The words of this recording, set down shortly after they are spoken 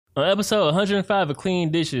On episode 105 of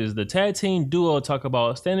Clean Dishes, the tag team duo talk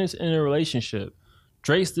about standards in a relationship,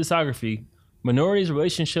 Drake's discography, minorities'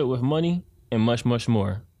 relationship with money, and much, much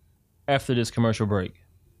more. After this commercial break.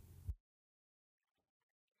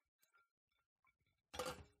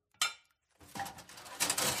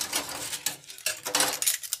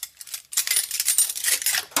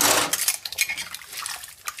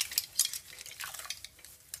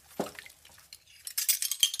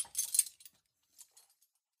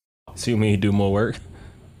 So you mean do more work?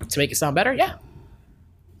 To make it sound better? Yeah.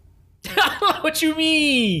 What you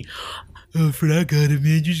mean? Oh, Fred, I got it,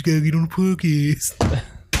 man. You just gotta get on the podcast. When I said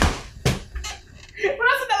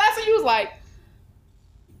that last time, you was like...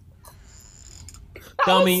 I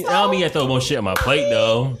don't mean I throw more shit on my plate,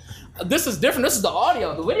 though. This is different. This is the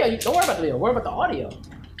audio. The video, don't worry about the video. Worry about the audio.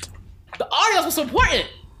 The audio's what's important.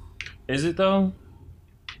 Is it, though?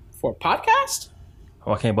 For a podcast?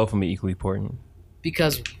 Why can't both of them be equally important?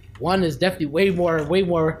 Because one is definitely way more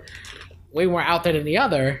out there than the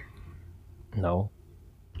other. No.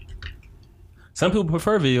 Some people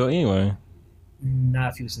prefer video anyway.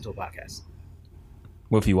 Not if you listen to a podcast.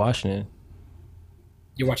 What if you watching it?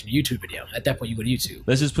 You're watching a YouTube video. At that point, you go to YouTube.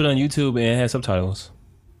 Let's just put it on YouTube and have subtitles.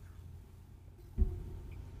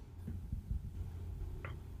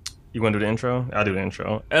 You want to do the intro? I'll do the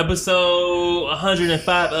intro. Episode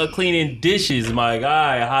 105 of Cleaning Dishes, my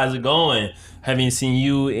guy. How's it going? Haven't seen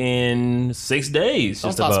you in 6 days.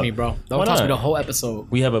 Don't toss me, bro. Don't toss me the whole episode.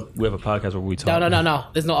 We have a podcast where we talk. No.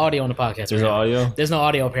 There's no audio on the podcast. There's no audio? There's no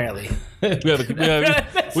audio, apparently. we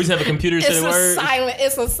just have a computer sitting word.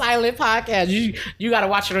 It's a silent podcast. You got to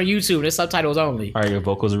watch it on YouTube. There's subtitles only. All right, your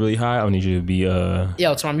vocals are really high. I need you to be...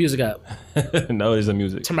 Yo, turn my music up. No, there's no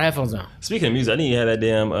music. Turn my headphones down. Speaking of music, I need to have that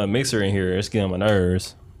damn mixer in here. It's getting on my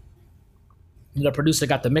nerves. The producer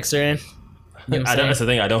got the mixer in. You know that's the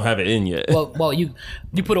thing. I don't have it in yet. Well, you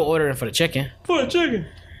put an order in for the chicken. For the chicken.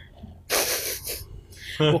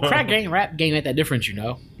 Well, crack game, rap game ain't that different, you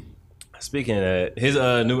know. Speaking of that, his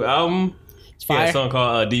new album, it's fire. He has a song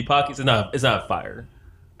called Deep Pockets. It's not fire,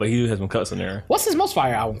 but he has some cuts in there. What's his most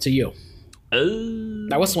fire album to you?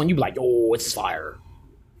 Like, what's the one you be like, oh, it's fire?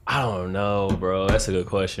 I don't know, bro. That's a good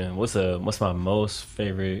question. What's my most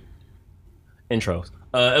favorite intros?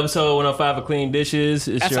 Episode 105 of Clean Dishes.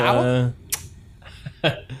 It's That's your album?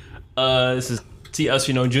 This is T.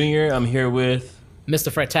 Ushino Jr. I'm here with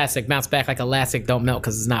Mr. Fretastic. Bounce back like elastic. Don't melt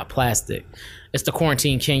because it's not plastic. It's the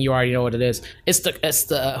Quarantine King. You already know what it is. It's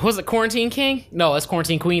the who's it? Quarantine King? No, it's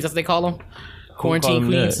Quarantine Queens. That's what they call them. Quarantine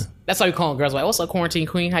Queens. That's how you call them girls. Like, what's up, Quarantine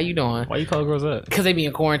Queen? How you doing? Why you call girls that? Because they be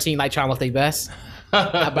in quarantine, like trying to look their best.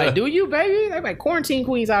 I'm like, do you, baby? They like quarantine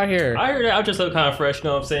queens out here. I heard that. I just look kind of fresh, you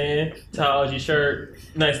know what I'm saying? Towels, your shirt,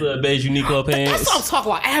 nice little beige Uniqlo pants. That's what I'm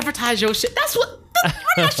talking about. Advertise your shit. That's what. Run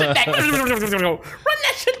that shit back. Run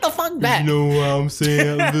that shit the fuck back. You know what I'm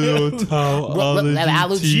saying? Little towel,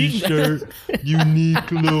 t-shirt,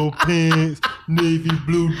 Uniqlo pants, navy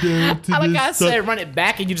blue down to like I said, run it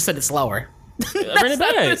back, and you just said it slower. Run it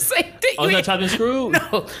back. The same thing. Oh, it's not chopped and screwed?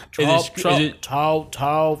 No. Is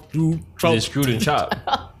it screwed and chopped?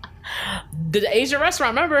 The Asian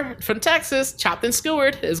restaurant, remember, from Texas, chopped and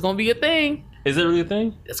skewered, is going to be a thing. Is it really a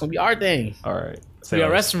thing? It's going to be our thing. All right. It's going to be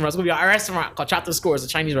our restaurant. It's going to be our restaurant called Chopped and Skewered. It's a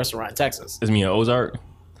Chinese restaurant in Texas. Is me in Ozark?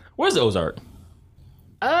 Where's the Ozark?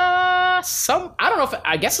 I don't know if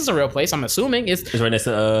I guess it's a real place. I'm assuming it's right next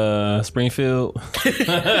to Springfield. For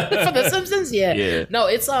The Simpsons. Yeah. No,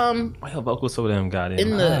 it's Why your vocals so damn goddamn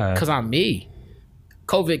in the because I'm me.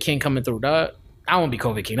 COVID King coming through, dog. I won't be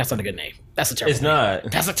COVID King. That's not a good name. That's a terrible. It's name.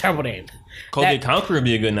 not. That's a terrible name. COVID Conqueror would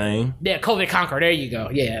be a good name. Yeah, COVID Conqueror. There you go.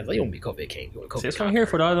 Yeah, you won't be COVID King. See, that's what I'm here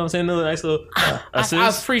for, dog. You know what I'm saying? Another nice little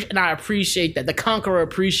assist. I appreciate that. The Conqueror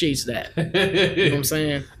appreciates that. You know what I'm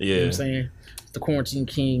saying? Yeah. You know what I'm saying? The Quarantine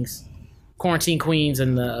Kings, Quarantine Queens,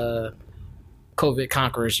 and the COVID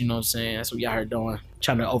Conquerors. You know what I'm saying? That's what y'all are doing.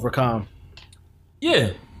 Trying to overcome.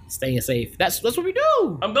 Yeah. Staying safe. That's what we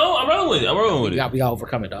do. I'm rolling with it. We gotta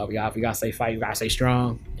overcome it, dog. We gotta stay fight. We gotta stay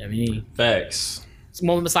strong. You know what I mean? Facts. It's a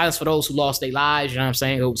moment of silence for those who lost their lives. You know what I'm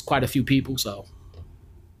saying? It was quite a few people. So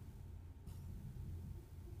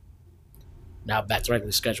now back to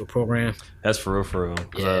regular scheduled program. That's for real.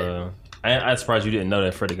 Yeah. I'm surprised you didn't know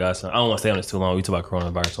that Freddie Godson. I don't want to stay on this too long. We talk about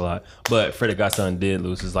coronavirus a lot, but Freddie Godson did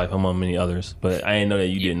lose his life among many others. But I didn't know that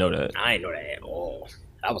you didn't know that. I didn't know that at all.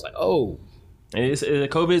 I was like, oh.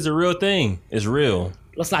 COVID is a real thing. It's real.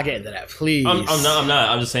 Let's not get into that, please. I'm not.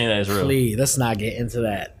 I'm just saying that it's real. Please, let's not get into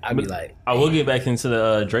that. I'd be like, I will get back into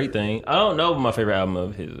the Drake thing. I don't know what my favorite album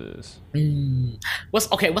of his is. What's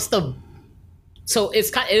the? So it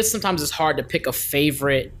is sometimes it's hard to pick a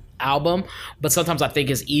favorite album, but sometimes I think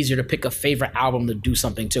it's easier to pick a favorite album to do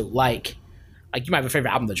something to. Like you might have a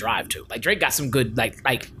favorite album to drive to. Like Drake got some good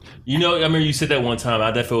like you know, I remember you said that one time.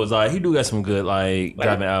 I definitely was like, he do got some good like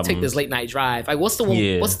driving albums. Take this late night drive. Like what's the one?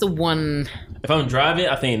 Yeah. What's the one? If I'm driving,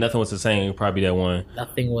 I think Nothing Was the Same. Probably that one.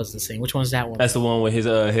 Nothing Was the Same. Which one's that one? That's the one with his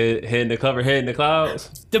head in the cover, head in the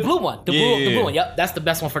clouds. The blue one. The blue one. Yep, that's the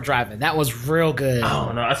best one for driving. That was real good. I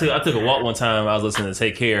don't know. I took a walk one time. I was listening to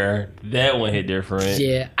Take Care. That one hit different.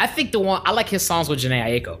 Yeah, I think the one I like his songs with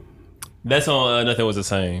Jhené Aiko. That's on Nothing Was the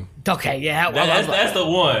Same. Okay, yeah, That's the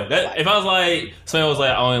one. If I was like, somebody was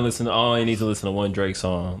like, I only need to listen to one Drake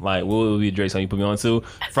song. Like, what would be a Drake song you put me on to?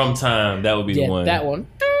 From Time, that would be the one. That one.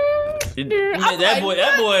 That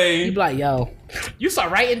boy. You be like, yo, you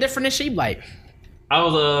start writing different and shit. You be like, I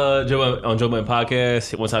was on Joe Budden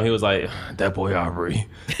podcast one time. He was like, that boy Aubrey,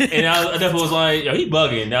 and I definitely was like, yo, he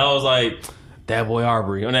bugging. And I was like, that boy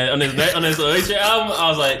Aubrey on this H album. I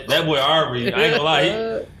was like, that boy Aubrey. I ain't gonna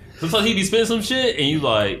lie. Sometimes he be spinning some shit, and you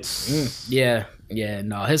like, yeah.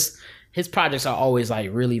 No, his projects are always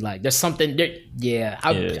like really like there's something there. Yeah,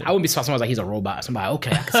 I wouldn't be surprised someone's like he's a robot. Somebody,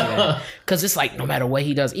 okay, I can see that because it's like no matter what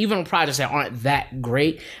he does, even on projects that aren't that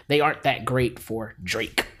great, they aren't that great for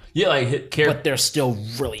Drake. Yeah, like but they're still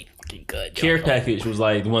really fucking good. Care Package was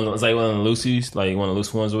like one of the Lucy's, like one of the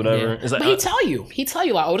loose ones or whatever. Yeah. It's like, but he tell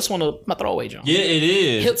you like, oh, this one of my throwaway joint. Yeah, it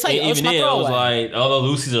is. He'll tell you, even then, I was like, oh, the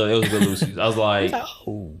Lucy's it was good Lucy's. I was like,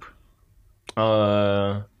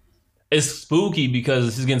 it's spooky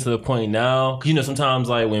because he's getting to the point now. Cause you know, sometimes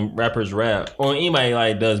like when rappers rap or anybody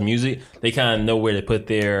like does music, they kind of know where to put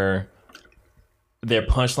their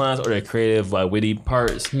punchlines or their creative like witty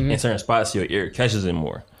parts in certain spots. So your ear catches it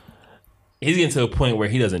more. He's getting to a point where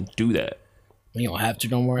he doesn't do that. You don't have to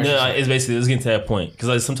no more. No, it's getting to that point because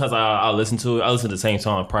like sometimes I'll listen to it. I listen to the same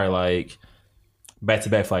song probably like back to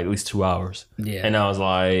back for like at least 2 hours. Yeah, and I was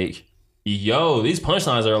like, yo, these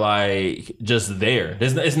punchlines are like just there.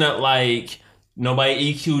 It's not like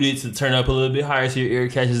nobody EQ'd it to turn up a little bit higher so your ear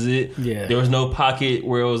catches it. Yeah. There was no pocket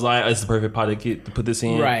where it was like, it's the perfect pocket to put this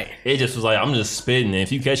in. Right. It just was like, I'm just spitting. And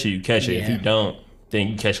if you catch it, you catch it. Yeah. If you don't, then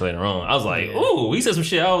you catch it later on. I was like, ooh, he said some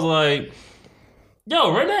shit. I was like,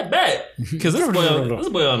 yo, run that back. Because this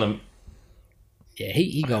boy on the... Yeah,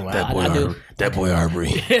 he go wild. That boy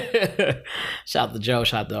Aubrey. Shout out to Joe.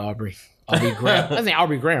 Shout out to Aubrey. Aubrey Graham. That's name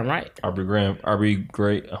Aubrey Graham, right? Aubrey Graham. Aubrey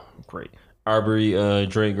Great. Oh, great. Aubrey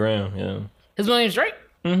Drake Graham. Yeah. His middle name's Drake?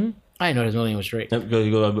 Mm-hmm. I didn't know his middle name was Drake. Yep,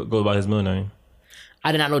 go by his middle name.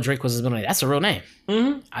 I did not know Drake was his middle name. That's a real name.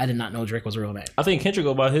 Mm-hmm. I did not know Drake was a real name. I think Kendrick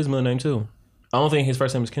go by his middle name too. I don't think his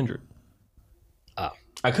first name is Kendrick. Oh.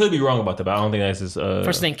 I could be wrong about that, but I don't think that's his...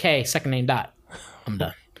 First name K, second name Dot. I'm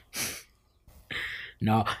done.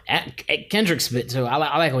 No, Kendrick spit too. I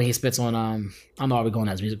like when he spits on I know we're going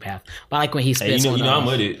on his music path, but I like when he spits on. I'm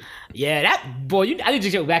with it. Yeah, that boy. I need to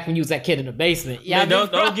go back when you was that kid in the basement. Yeah, man,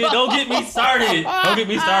 don't get me started. Don't get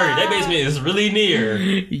me started. That basement is really near.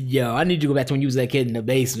 Yo, I need to go back to when you was that kid in the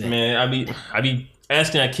basement. Man, I be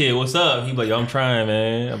asking that kid, "What's up?" He be like, "Yo, I'm trying,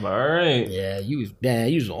 man." I'm like, "All right." Yeah, you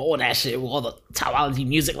was all that shit with all the Topology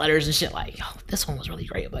music letters and shit. Like, yo, this one was really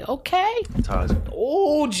great. I'm like, okay.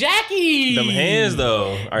 Oh, Jackie. Them hands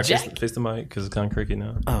though. All right, face the mic because it's kind of cricket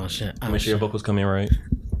now. Oh shit. Make sure your vocals come in right.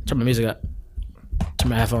 Turn my music up. Turn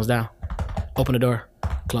my headphones down. Open the door.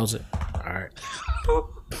 Close it. All right.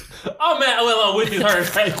 Oh man, well, with you,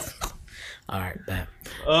 hurt. All right, bad.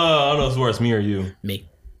 I don't know if it's worse, me or you. Me.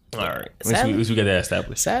 All right. At least we got that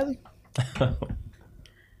established. Sadly.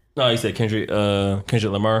 No, you said Kendrick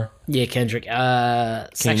Lamar. Yeah, Kendrick.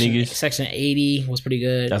 Section 80 was pretty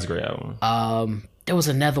good. That's a great album. There was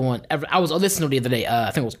another one. I was listening to it the other day.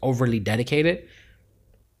 I think it was Overly Dedicated.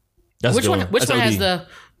 That's which one? Which that's one OD. has the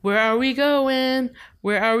 "Where are we going?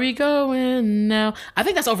 Where are we going now"? I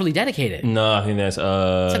think that's Overly Dedicated. No, I think that's it's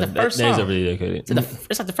like the first song. That is Overly Dedicated.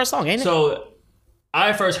 It's like the first song, ain't it? So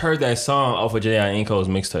I first heard that song off of Jhené Aiko's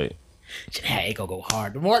mixtape. Jhené Aiko go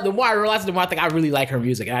hard. The more I realized it, the more I think I really like her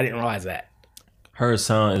music, and I didn't realize that. Her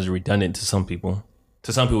sound is redundant to some people.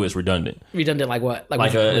 To some people, it's redundant. Redundant, like what?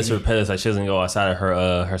 It's repetitive. Like she doesn't go outside of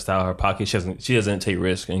her style, her pocket. She doesn't take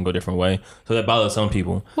risks and go a different way. So that bothers some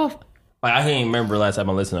people. Well, like I can't remember last time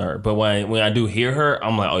I listened to her, but when I do hear her,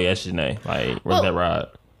 I'm like, oh yeah, it's Jhené. Like, where's that ride?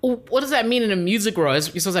 What does that mean in the music world? You're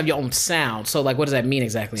supposed to have your own sound. So, like, what does that mean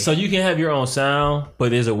exactly? So you can have your own sound, but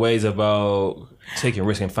there's a ways about taking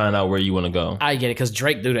risk and find out where you want to go. I get it, because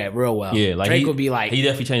Drake do that real well. Yeah, like Drake will be like... He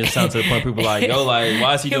definitely changed the sound to the point people like, yo, like,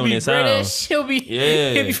 why is he doing this sound? He'll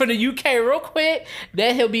be from the UK real quick.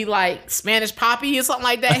 Then he'll be like Spanish poppy or something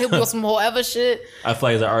like that. He'll be on some whole other shit. I feel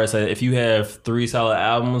like as an artist, if you have 3 solid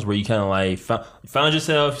albums where you kind of like found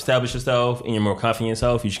yourself, established yourself, and you're more confident in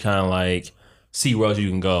yourself, you should kind of like see where else you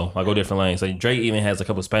can go. Like, go different lanes. Like, Drake even has a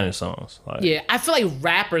couple Spanish songs. Like, yeah, I feel like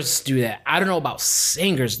rappers do that. I don't know about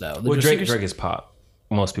singers, though. Well, Drake is pop.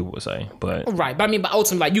 Most people would say, but right. But I mean, but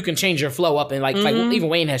ultimately, like, you can change your flow up, and like even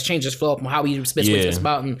Wayne has changed his flow up on how he spits what he spits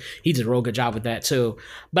about, and he did a real good job with that too.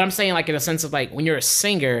 But I'm saying, like, in a sense of like when you're a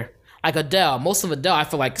singer, like Adele, most of Adele, I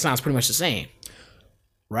feel like sounds pretty much the same,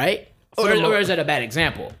 right? Or is that a bad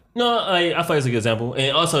example? No, I feel like it's a good example,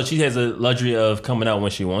 and also she has the luxury of coming out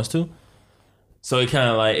when she wants to, so it kind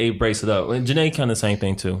of like it breaks it up. And Janae kind of the same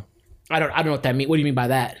thing too. I don't know what that means. What do you mean by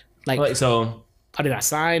that? Like so, are they not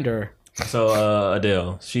signed or? So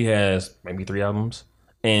Adele, she has maybe 3 albums,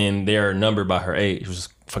 and they're numbered by her age, which is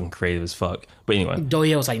fucking creative as fuck. But anyway,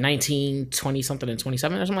 Doja was like 19, 20 something, and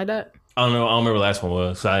 27 or something like that. I don't know. I don't remember the last one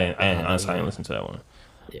was. So honestly, I didn't listen to that one.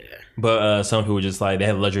 Yeah. But some people just like they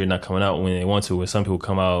have the luxury of not coming out when they want to. Where some people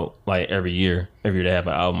come out like every year. Every year they have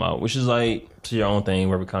an album out, which is like to your own thing,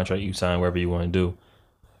 whatever contract you sign, wherever you want to do.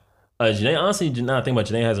 Janae, honestly, now I think about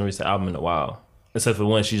Janae hasn't released an album in a while. Except for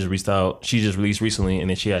one she just released recently, and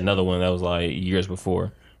then she had another one that was like years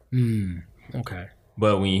before. Okay.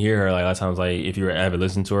 But when you hear her, like a lot of times, like if you're an avid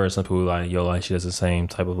listener to her, some people like, yo, like she does the same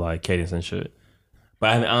type of like cadence and shit. But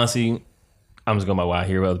I haven't, honestly, I'm just going by what I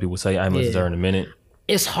hear what other people say. I haven't listened to her in a minute.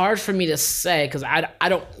 It's hard for me to say because I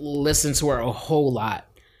don't listen to her a whole lot.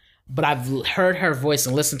 But I've heard her voice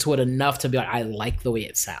and listened to it enough to be like, I like the way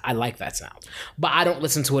it sounds. I like that sound. But I don't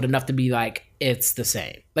listen to it enough to be like, it's the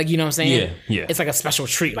same. Like, you know what I'm saying? Yeah. It's like a special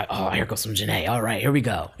treat. Like, oh, here goes some Janae. All right, here we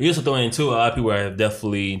go. You also throw in, too, a lot of people have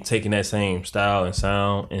definitely taken that same style and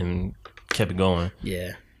sound and kept it going.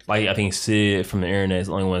 Yeah. Like, I think Sid from the internet is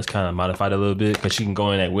the only one that's kind of modified a little bit because she can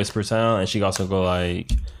go in that whisper sound and she can also go like,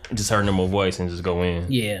 just her normal voice and just go in.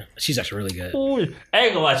 Yeah, she's actually really good. Ooh, I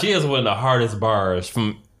ain't gonna lie, she has one of the hardest bars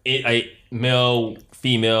from male,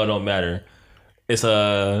 female, don't matter. It's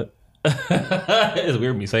it's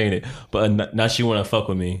weird me saying it, but now she wanna fuck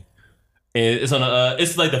with me. And it's on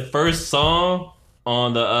it's like the first song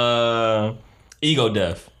on the Ego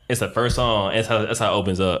Death. It's the first song. That's how it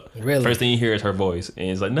opens up. Really? First thing you hear is her voice, and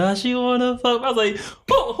it's like, nah, she wanna fuck. I was like,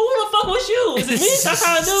 who wanna fuck with you? Is it me? I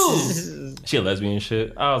kind of do. She a lesbian and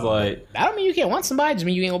shit. I was like, I don't mean you can't want somebody. Just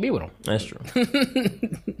mean you ain't gonna be with them. That's true.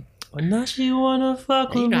 Well, now she wanna fuck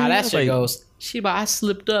with me. You know how that shit goes. I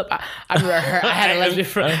slipped up. I remember her. I had a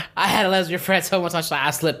lesbian friend. Told me one time she's like,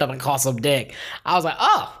 I slipped up and caught some dick. I was like,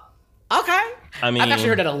 oh, okay. I mean, I've actually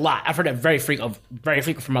heard that a lot. I've heard that very frequent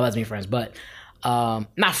from my lesbian friends, but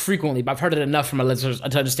not frequently. But I've heard it enough from my listeners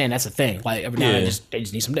to understand that's a thing. Like every now and then, they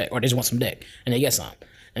just need some dick, or they just want some dick, and they get some,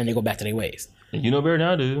 and they go back to their ways. You know better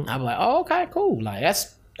now, dude. I'm like, oh, okay, cool. Like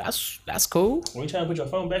that's cool. When you trying to put your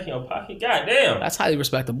phone back in your pocket, goddamn. That's highly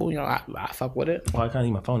respectable. You know, I fuck with it. Well, I can't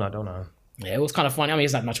leave my phone out, don't I? Yeah, it was kind of funny. I mean,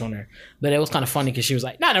 it's not much on there, but it was kind of funny because she was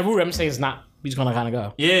like, "Nah, no, rude. I'm saying it's not. We just gonna kind of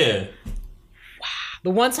go." Yeah. Wow. The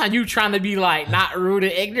one time you trying to be like not rude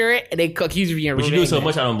and ignorant, and they accuse you of being rude. But you do so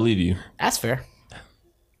much, I don't believe you. That's fair.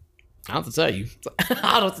 I don't have to tell you.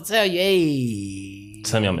 I don't have to tell you. Hey.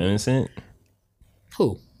 Tell me I'm innocent.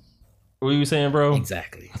 Who? What were you saying, bro?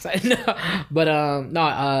 Exactly. No, but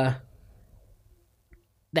no.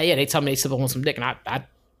 They tell me they sip on some dick, and I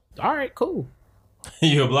all right, cool.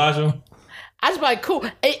 You oblige them? I just be like, cool.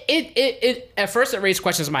 It at first it raised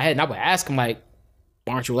questions in my head, and I would ask him like,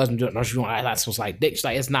 "Why aren't you letting me do it? No, you don't." That's what's like dick. She's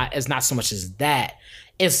like, it's not so much as that.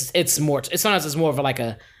 It's more. It's sometimes it's more of like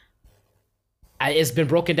a. It's been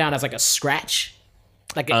broken down as like a scratch,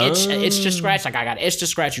 like an itch to scratch. Like I got an itch to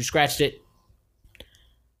scratch. You scratched it.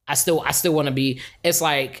 I still want to be. It's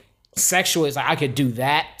like sexual. It's like I could do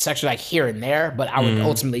that sexually, like here and there, but I would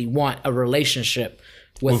ultimately want a relationship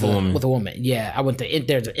with a woman. Yeah, I want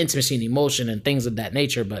there's an intimacy and emotion and things of that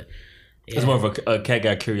nature. But yeah. It's more of a cat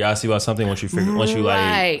got curiosity about something. Once you figure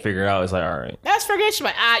it out, it's like, all right, that's forget. She's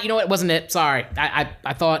like, you know what? It wasn't it. Sorry,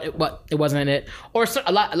 I thought it wasn't it. Or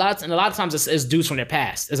a lot of times it's dudes from their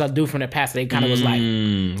past. It's a dude from their past that they kind of was like,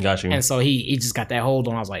 got you. And so he just got that hold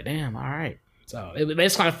on. I was like, damn, all right. So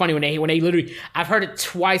it's kind of funny when they literally, I've heard it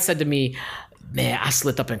twice said to me, man, I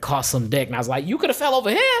slipped up and caught some dick, and I was like, you could have fell over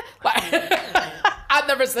here. I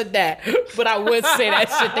never said that, but I would say that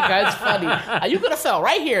shit because it's funny. Like, you could have fell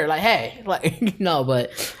right here, like, hey, like, no, but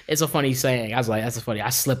it's a funny saying. I was like, that's funny. I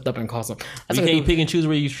slipped up and called some. You can't pick and choose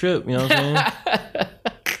where you trip. You know what I'm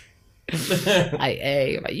saying? Like,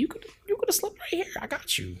 hey, like you could have slipped right here. I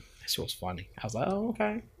got you. That shit was funny. I was like, oh,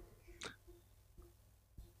 okay.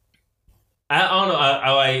 I don't know.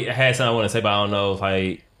 I had something I want to say, but I don't know if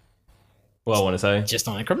what I want to say. Just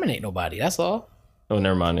don't incriminate nobody. That's all. Oh,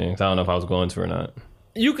 never mind. Then, 'cause I don't know if I was going to or not.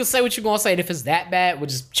 You can say what you're gonna say. And if it's that bad, we'll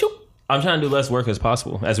just choop. I'm trying to do less work as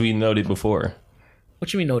possible, as we noted before.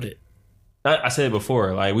 What you mean noted? I said it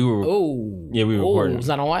before. Like we were. Oh. Yeah, we were recording. Is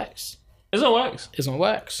that on wax? It's on wax. It's on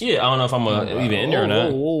wax. Yeah, I don't know if I'm even in there or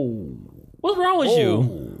not. What's wrong with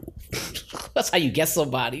you? That's how you get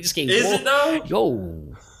somebody. You just can't. Is it though?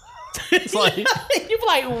 Yo. It's like you be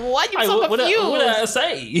like, what? You like, so what confused. did I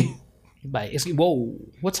say? Like, it's whoa.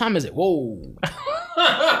 What time is it? Whoa.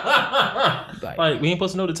 Like we ain't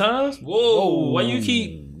supposed to know the times. Whoa. Why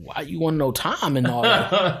you want to know time and all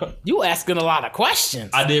that? You asking a lot of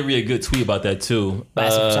questions. I did read a good tweet about that too.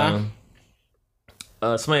 Time?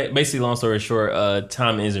 Somebody, basically, long story short,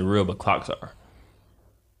 time isn't real, but clocks are.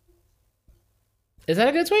 Is that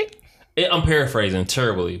a good tweet? I'm paraphrasing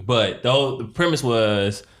terribly, but the premise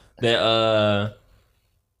was that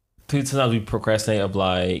sometimes we procrastinate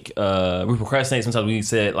sometimes we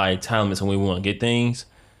set like time limits when we want to get things.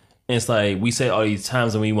 And it's like we set all these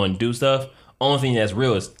times when we want to do stuff. Only thing that's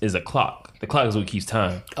real is a clock. The clock is what keeps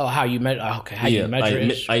time. Oh, how you measure? Okay, how you measure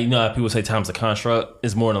it? You know how people say time's a construct?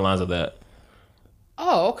 It's more in the lines of that.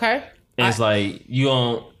 Oh, okay. And it's like you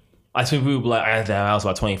don't. I see people be like, I have to have a house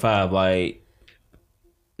by 25. Like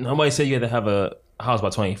nobody said you had to have a house by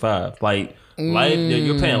 25. Like life,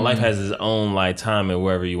 your plan in life has its own like time and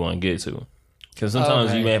wherever you want to get to. Because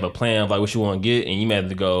sometimes you may have a plan of like what you want to get, and you may have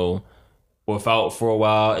to go without for a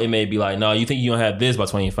while. It may be like, no, you think you don't have this by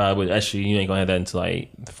 25, but actually you ain't gonna have that until like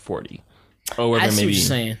 40 or whatever. I see what you're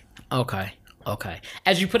saying. Okay.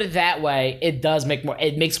 As you put it that way, it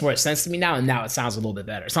makes more sense to me now, and now it sounds a little bit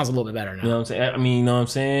better. It sounds a little bit better now. You know what I'm saying? I mean, you know what I'm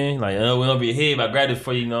saying? Like, it went over your head, but I grabbed it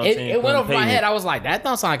for you, know what I'm saying? It went over my head. I was like, that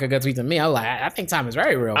don't sound like a good tweet to me. I was like, I think time is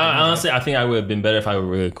very real. Honestly, I think I would have been better if I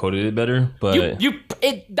would have quoted it better, but...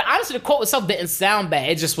 Honestly, the quote itself didn't sound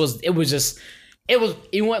bad. It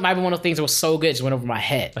might be one of the things that was so good, it just went over my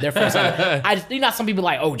head. Therefore, some people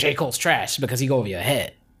like, oh, J. Cole's trash because he go over your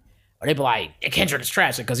head. Or they be like, Kendrick is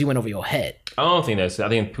trash because he went over your head. I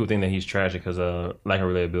think people think that he's trash because of lack of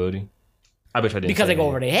relatability. I bet I didn't. Because they go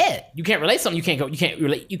over their head. You can't relate something. You can't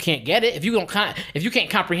get it. If you can't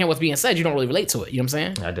comprehend what's being said, you don't really relate to it. You know what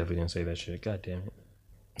I'm saying? I definitely didn't say that shit. God damn it.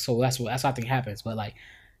 So that's what I think happens. But like,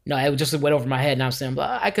 no, it just went over my head. And I'm saying,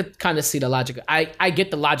 but I could kind of see the logic. I get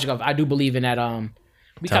the logic of. I do believe in that. Time's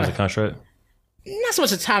a construct. Not so much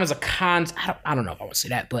the time as a con. I don't know if I would say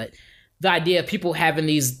that, but the idea of people having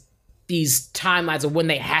these timelines of when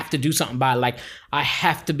they have to do something by, like, I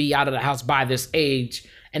have to be out of the house by this age,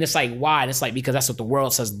 and it's like, why? And it's like, because that's what the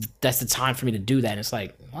world says. That's the time for me to do that. And it's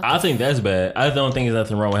like, I think that's bad. I don't think there's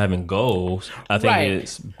nothing wrong with having goals. I think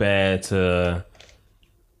it's bad to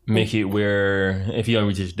make it where if you don't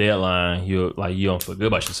reach this deadline, you don't feel good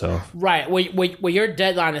about yourself. Right. Well, your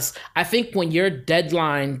deadline is. I think when your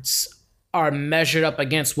deadlines are measured up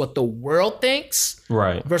against what the world thinks,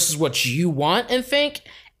 right, versus what you want and think,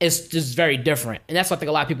 it's just very different. And that's what I think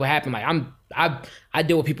a lot of people happen. Like I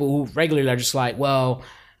deal with people who regularly are just like, well,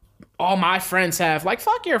 all my friends have, like,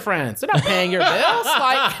 fuck your friends. They're not paying your bills.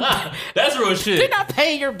 Like, that's real shit. They're not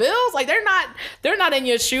paying your bills. Like, they're not in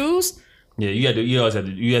your shoes. Yeah, you always have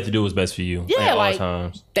to do what's best for you. Yeah, at like all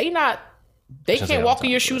times. They can't walk in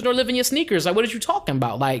your shoes nor live in your sneakers. Like, what are you talking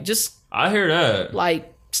about? Like, just I hear that.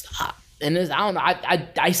 Like, stop. And I don't know.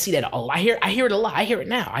 I see that a lot. I hear it a lot. I hear it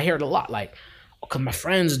now. I hear it a lot. Like, because my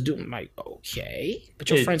friends do. I'm like, okay, but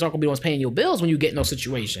your friends aren't gonna be the ones paying your bills when you get in those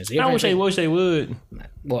situations. I wish they would.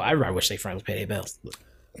 Well, I wish their friends would pay their bills.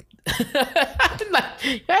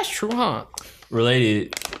 Like, that's true, huh?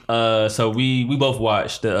 Related. So we both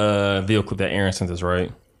watched the video clip that Aaron sent us,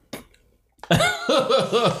 right?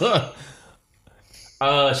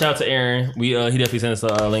 Shout out to Aaron. He definitely sent us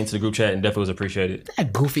a link to the group chat and definitely was appreciated.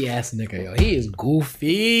 That goofy ass nigga, yo. He is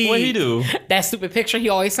goofy. What he do? That stupid picture he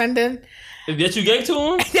always sending. That you gave to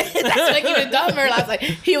him? That's making it dumber. I was like,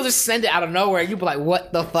 he'll just send it out of nowhere. You'll be like,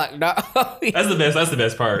 what the fuck? No. That's the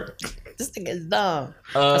best part. This thing is dumb.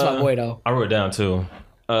 That's my boy, though. I wrote it down, too.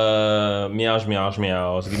 Meows, meows,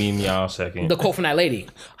 meows. Give me a meow second. The quote from that lady.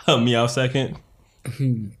 Meow second?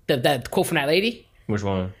 That quote from that lady? Which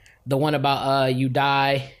one? The one about you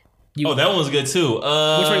die. Oh, that one was good too. Which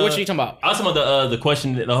are you talking about? I was talking about the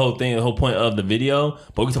question, the whole thing, the whole point of the video,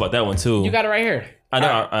 but we can talk about that one too. You got it right here.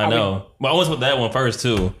 I know. But I want to put that one first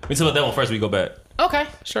too. We talk about that one first. We go back. Okay,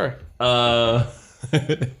 sure.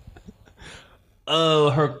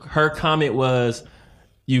 Her comment was,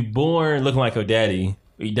 "You born looking like your daddy,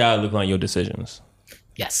 you die looking like your decisions."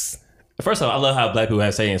 Yes. First off, I love how black people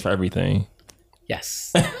have sayings for everything.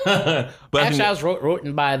 Yes. But actually, I was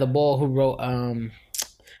written by the boy who wrote.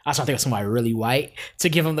 I was trying to think of somebody really white to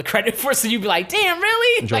give him the credit for. So you'd be like, "Damn,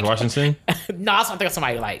 really?" George Washington. No, I was trying to think of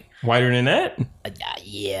somebody like whiter than that.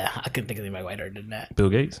 Yeah, I couldn't think of anybody whiter than that. Bill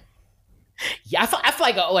Gates. Yeah, I feel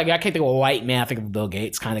like I can't think of a white man. I think of a Bill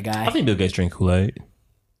Gates kind of guy. I think Bill Gates drink Kool-Aid.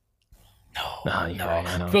 No.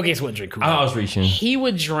 Right, Bill Gates wouldn't drink Kool-Aid. I was reaching. He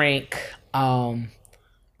would drink water,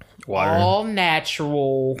 all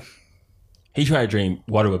natural. He tried to drink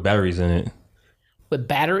water with batteries in it. With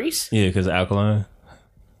batteries? Yeah, because of alkaline.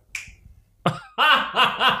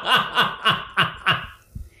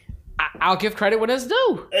 I'll give credit when it's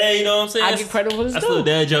due. Hey, you know what I'm saying? I'll give credit when it's due. That's a little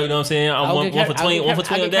dad joke, you know what I'm saying? I'm one for 20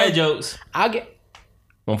 on dad jokes. I'll get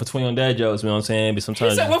 1 for 20 on dad jokes, you know what I'm saying? But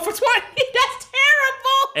sometimes... He said 1 for 20? That's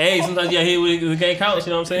terrible! Hey, sometimes the game counts,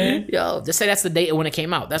 you know what I'm saying? Yo, just say that's the date when it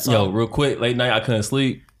came out. That's all. Yo, real quick, late night, I couldn't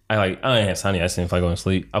sleep. I ain't have Sonny. I didn't feel like going to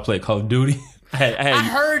sleep. I played Call of Duty. I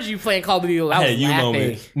heard you playing Call of Duty. I had you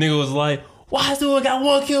moment. Nigga was like, "Why is this dude got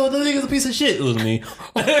 1 kill? The nigga's a piece of shit." It was me. No.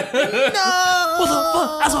 What the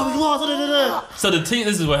fuck? That's why we lost. So the team.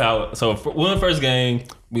 This is how. So we won the first game.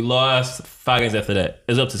 We lost 5 games after that.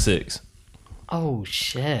 It's up to 6. Oh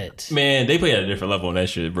shit! Man, they play at a different level on that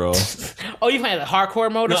shit, bro. Oh, you playing the hardcore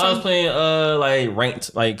mode or something? I was playing like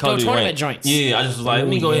ranked, like Call of Duty tournament ranked joints. Yeah, I just was like, let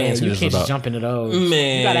me go ahead and see you what can't this just about. jump into those.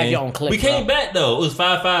 Man, you gotta have your own clip. We came back though. It was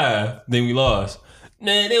 5-5. Then we lost.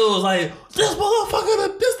 Man, it was like, this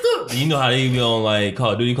motherfucker, this. You know how they be on like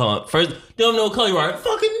Call of Duty calling first. They don't know what color you are.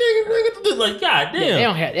 Fucking nigga. Like, god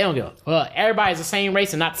damn. Yeah, they don't give. Well, everybody's the same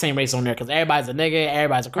race and not the same race on there because everybody's a nigga,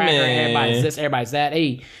 everybody's a cracker, everybody's this, everybody's that.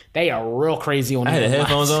 They are real crazy on. I had the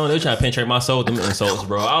headphones on. They were trying to penetrate my soul with them insults,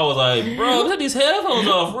 bro. I was like, bro, cut these headphones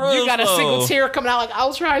off, bro. You got a single tear coming out like,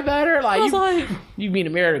 I'll try better. Like you be in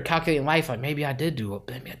the mirror calculating life. Like maybe I did do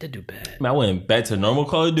bad. Man, I went back to the normal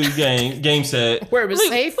Call of Duty game set. Where it was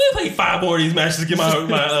safe. We played 5 more of these matches to get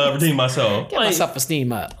my redeem myself. Get my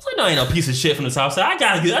self-esteem up. I was like, no, I ain't no piece of shit from the South Side.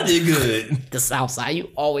 I did good. The South Side.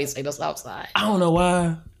 You always say the South Side. I don't know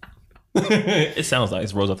why. It sounds like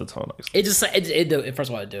it rolls off the tongue. It just it do. First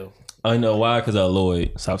of all, it do. I know why, because of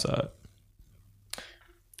Lloyd, Southside.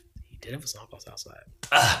 He did have a song called Southside.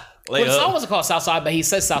 Well, the song wasn't called Southside, but he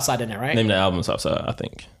says Southside in there, right? Name the album Southside, I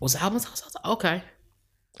think. Was the album Southside? Okay.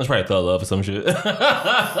 That's probably Thug Love or some shit. Shout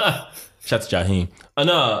out to Jaheim.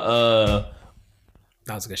 No,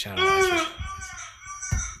 that was a good shout out.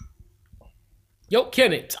 Yo,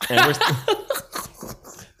 Kenneth.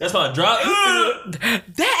 That's my drop.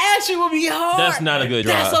 That actually would be hard. That's not a good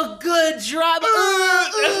drop. That's a good drop.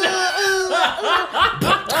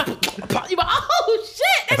 Oh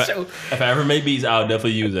shit! If I ever make beats, I'll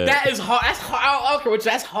definitely use that. That is hard. That's hard. I don't care which.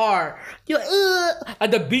 That's hard. You're like,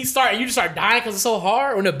 the beat start and you just start dying because it's so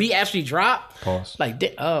hard. When the beat actually drop. Pause. Like,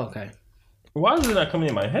 oh okay. Why is it not coming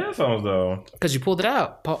in my headphones though? Because you pulled it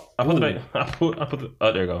out. I put the.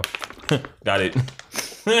 Oh, there you go. Got it.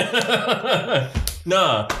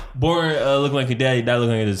 Nah, born looking like your daddy, died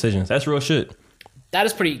looking like your decisions. That's real shit.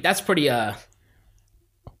 That's pretty. I feel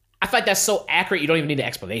like that's so accurate. You don't even need an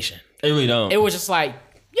explanation. They really don't. It was just like,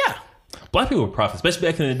 yeah. Black people were prophets,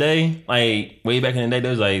 especially back in the day. Like way back in the day,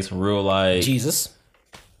 there was like some real like Jesus.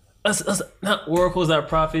 Us not oracles, not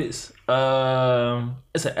prophets.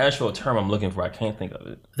 It's an actual term I'm looking for. I can't think of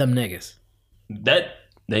it. Them niggas. That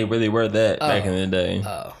they really were that back in the day.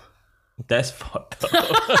 Oh. That's fucked up.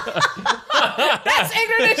 That's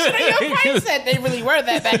ignorant shit. Your friend said they really were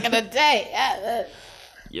that back in the day.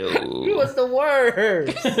 Yo. What's the word?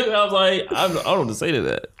 I was like, I don't know what to say to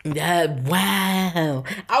that. Wow.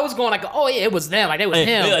 I was going like, oh yeah, it was them. Like, they was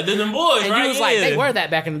him. Like, they're them boys, and right? you was like, they were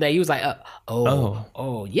that back in the day. He was like, you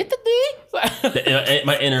the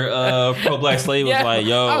My inner pro-black slave was like,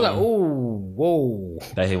 yo. I was like, ooh, whoa.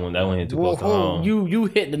 That one hit too close to home. You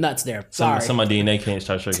hit the nuts there. Sorry. Some of my DNA can't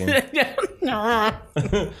start shaking. I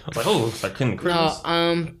was like, oh, it's like couldn't Christmas.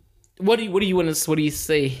 No, what do you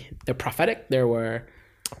say? They're prophetic? There were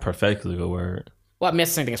Perfectly good word. Well, I mean,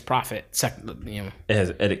 it's the same thing as prophet. It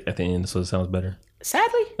has edit at the end, so it sounds better.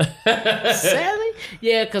 Sadly?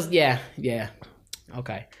 Yeah, because yeah.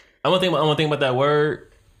 Okay. I'm gonna think about that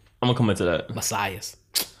word. I'm gonna come into that. Messiahs.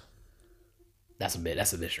 That's a bit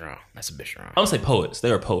strong. I'm gonna say poets. They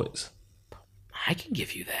were poets. I can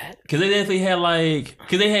give you that. Cause they definitely had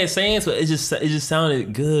cause they had sayings, but it just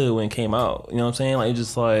sounded good when it came out. You know what I'm saying? Like it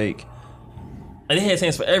just like they had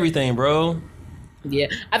sayings for everything, bro. Yeah,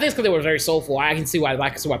 I think it's because they were very soulful. I can see why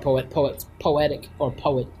poetic or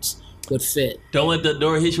poets would fit. Don't let the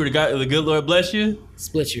door hit you with the good Lord bless you.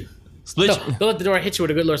 Split you. Split No, you. don't let the door hit you with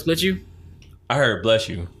the good Lord split you. I heard bless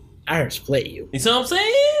you. I heard split you. You see what I'm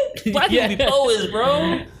saying? Black people be poets,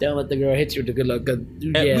 bro. Don't let the girl hit you with the good Lord.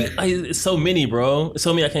 Yeah. It's so many, bro. It's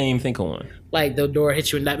so many I can't even think of one. Like the door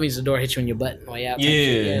hits you, and that means the door hits you in your butt on the way out.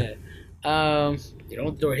 Yeah. You don't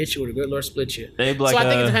let the door hit you with the good Lord split you. They like, so I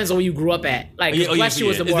think it depends on where you grew up at. Like bless you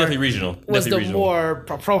was the it's more definitely regional. was Definitely the regional. more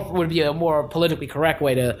would be a more politically correct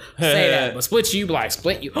way to say that. But split you, be like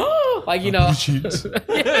split you, like you know.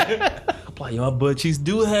 Like, your butt cheeks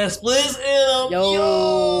do have splits in them.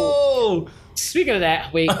 Yo. Speaking of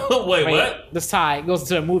that, wait, what? This tie goes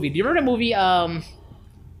into a movie. Do you remember the movie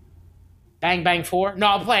Bang Bang 4? No,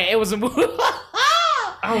 I'm playing. It was a movie.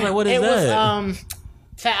 I was like, what is that? It was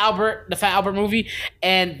the Fat Albert movie,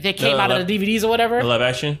 and they came out of the DVDs or whatever. The live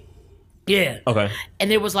action? Yeah. Okay.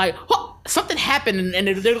 And it was like, something happened, and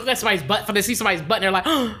they look at somebody's butt, they see somebody's butt, and they're like,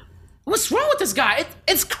 what's wrong with this guy?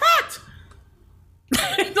 It's cracked.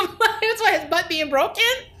 That's why his butt being broken?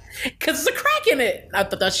 Because there's a crack in it. I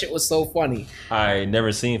thought that shit was so funny. I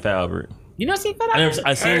never seen Fat Albert. You never seen Fat Albert?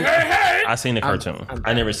 I seen the cartoon.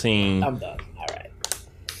 I never seen. I'm done. All right.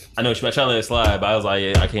 I know I tried to let it slide, but I was like,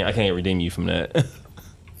 yeah, I can't redeem you from that.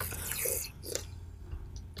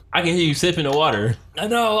 I can hear you sipping the water. I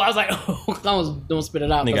know. I was like, don't spit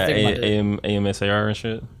it out. Nigga, AMSAR and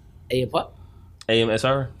shit. AM what?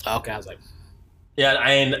 AMSR? Okay, I was like, yeah,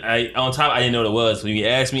 I on top I didn't know what it was. When you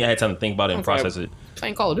asked me, I had time to think about it and process it.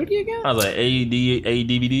 Playing Call of Duty again? I was like,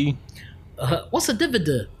 ADVD? What's a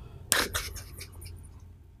DVD?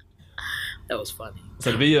 That was funny.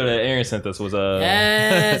 So the video that Aaron sent us was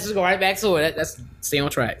Let's just go right back to it. That's stay on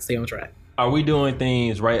track. Are we doing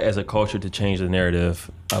things right as a culture to change the narrative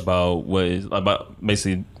about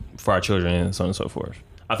basically for our children and so on and so forth?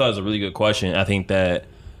 I thought it was a really good question. I think that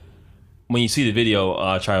when you see the video,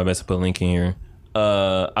 I'll try my best to put a link in here.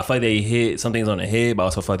 I feel like they hit some things on the head, but I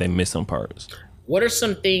also feel like they missed some parts. What are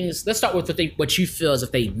some things? Let's start with what you feel as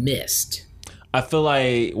if they missed. I feel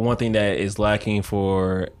like one thing that is lacking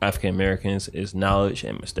for African Americans is knowledge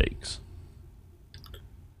and mistakes.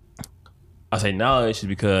 I say knowledge is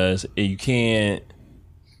because you can't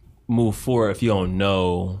move forward if you don't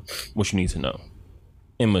know what you need to know.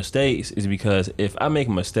 And mistakes is because if I make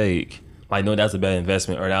a mistake, like, no, that's a bad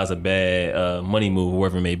investment or that was a bad money move, or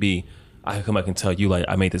whatever it may be, I can come back and tell you, like,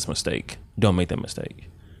 I made this mistake. Don't make that mistake.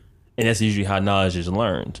 And that's usually how knowledge is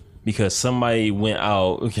learned. Because somebody went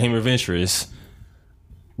out, became adventurous,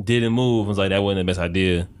 didn't move, was like, that wasn't the best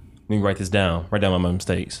idea. Let me write this down. Write down my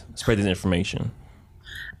mistakes. Spread this information.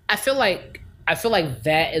 I feel like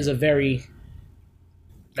that is it's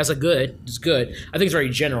good. I think it's very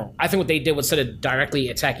general. I think what they did was instead of directly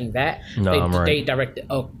attacking that, they directed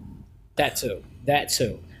that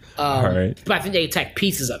too. All right. But I think they attacked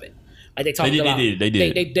pieces of it. Like they talked about. They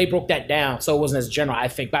did. They broke that down, so it wasn't as general. I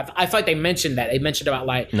think, but I feel like they mentioned that. They mentioned about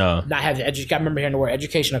like not having education. I remember hearing the word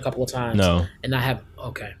education a couple of times. No, and not have.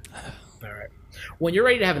 Okay, all right. When you're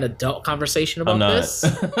ready to have an adult conversation about this,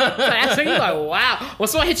 that's when you're like, wow. When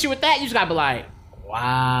someone hits you with that, you just gotta be like,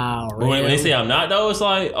 wow. Really? When they say I'm not, though, it's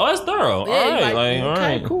like, oh, that's thorough. Yeah, all right, like, all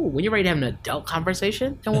right, cool. When you're ready to have an adult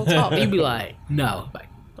conversation, then we'll talk. You be like, no. Like,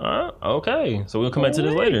 okay. So we'll come back to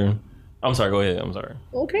this later. I'm sorry. Go ahead. I'm sorry.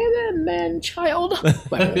 Okay then, man, child.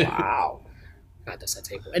 Like, wow. God, that's that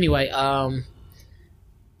table. Anyway,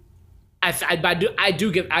 I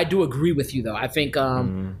do agree with you though. I think,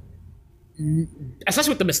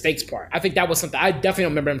 especially with the mistakes part, I think that was something I definitely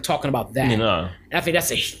don't remember him talking about that. And I think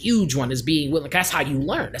that's a huge one, is being willing. That's how you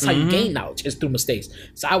learn. That's how you gain knowledge, is through mistakes.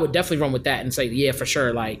 So I would definitely run with that and say, yeah, for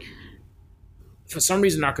sure. Like, for some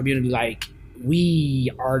reason in our community, like, I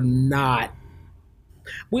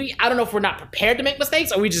don't know if we're not prepared to make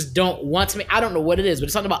mistakes or we just don't want to make. I don't know what it is, but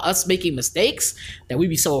it's something about us making mistakes that we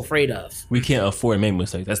be so afraid of. We can't afford to make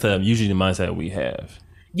mistakes. That's usually the mindset we have.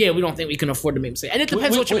 Yeah, we don't think we can afford to make mistakes. And it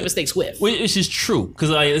depends what you make mistakes with. Which is true. Because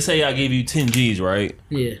let's say I gave you 10 G's, right?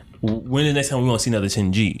 Yeah. When the next time we want to see another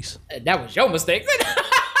 10 G's? That was your mistake.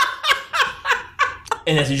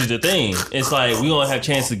 And that's usually the thing. It's like, we don't have a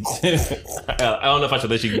chance to... I don't know if I should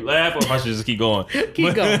let you laugh or if I should just keep going.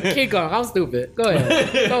 Keep going. I'm stupid. Go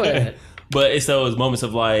ahead. But it's those moments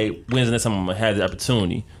of like, when's the next time I'm going to have the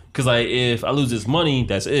opportunity? Because like, if I lose this money,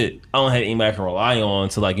 that's it. I don't have anybody I can rely on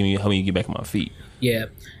to like help me get back on my feet. Yeah.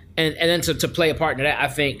 And then to play a part in that, I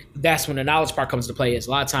think that's when the knowledge part comes to play. Is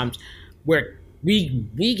a lot of times where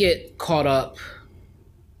we get caught up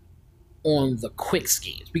on the quick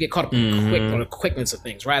schemes. We get caught up on the quickness of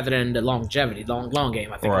things rather than the longevity, long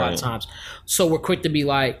game, I think, a lot of times. So we're quick to be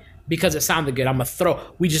like, because it sounded good.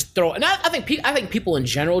 We just throw, and I think people in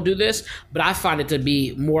general do this, but I find it to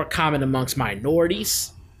be more common amongst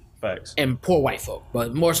minorities. Facts. And poor white folk,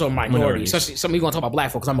 but more so minorities. Especially some people gonna talk about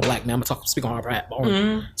black folk because I'm a black man. I'm gonna speak on our behalf.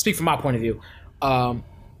 Speak from my point of view.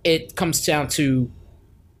 It comes down to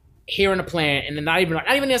hearing a plan, and then not even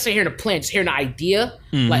necessarily hearing a plan, just hearing an idea.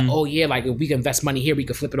 Like, oh yeah, like if we can invest money here, we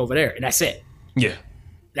can flip it over there, and that's it. Yeah.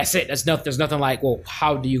 That's it. There's nothing like, well,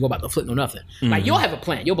 how do you go about the flip? No, nothing. Like you'll have a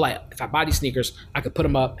plan. You'll be like, if I buy these sneakers, I could put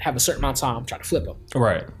them up, have a certain amount of time, try to flip them.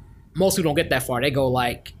 Right. Most people don't get that far. They go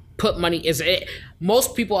like, put money.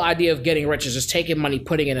 Most people's idea of getting rich is just taking money,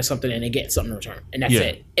 putting it into something, and then getting something in return, and that's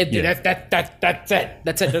it. That's it.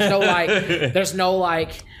 That's it. There's no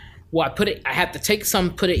like. Well, I have to take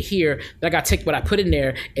some, put it here. Then I got to take what I put in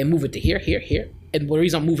there and move it to here. And the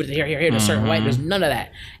reason I'm moving it to here in a certain way, there's none of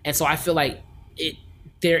that. And so I feel like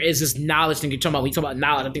there is this knowledge thing you're talking about. When you talk about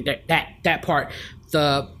knowledge, I think that part,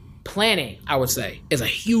 the planning, I would say, is a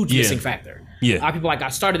huge missing factor. Yeah. A lot of people like, I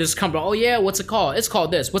started this company. Oh yeah, what's it called? It's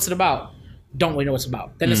called this. What's it about? Don't really know what it's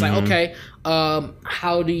about. Then it's like, okay,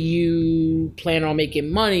 how do you plan on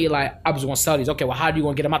making money? Like, I was going to sell these. Okay, well, how do you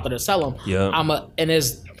want to get them out there to sell them? Yeah. And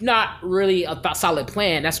there's not really a solid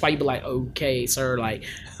plan. That's why you be like, okay, sir, like,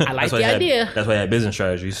 I like the idea. That's why I had business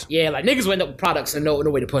strategies. Yeah, like niggas will end up with products and no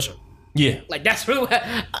way to push them. Yeah. Like, that's really what,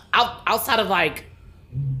 outside of like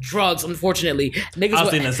drugs, unfortunately, niggas I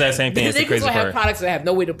was thinking the same thing. Niggas will have products that have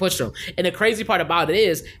no way to push them. And the crazy part about it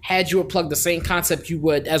is, had you applied the same concept you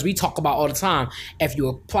would, as we talk about all the time, if you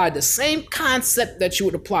applied the same concept that you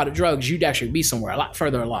would apply to drugs, you'd actually be somewhere a lot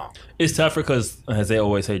further along. It's tougher because, as they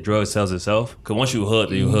always say, drugs sells itself. Because once you hook,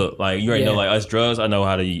 you hook. Like, you already know, like, us drugs, I know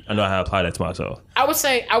how to apply that to myself. I would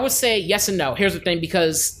say yes and no. Here's the thing,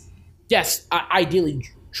 because yes, ideally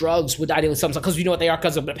drugs would ideally something, because you know what they are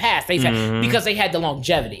because of the past. They said because they had the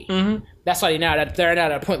longevity. That's why they're now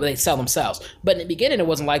at a point where they sell themselves. But in the beginning, it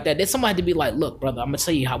wasn't like that. Then someone had to be like, "Look, brother, I'm gonna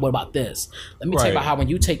tell you what about this? Let me tell you about how when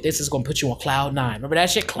you take this, it's gonna put you on cloud 9. Remember that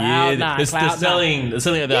shit, cloud 9. It's the selling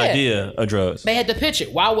of the idea of drugs. They had to pitch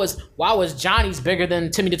it. Why was Johnny's bigger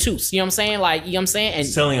than Timmy the Toots? You know what I'm saysaying? Like, you know what I'm saying? And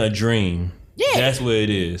selling a dream. Yeah, that's what it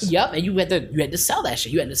is. Yep, and you had to sell that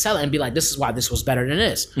shit. You had to sell it and be like, "This is why this was better than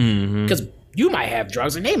this." Because you might have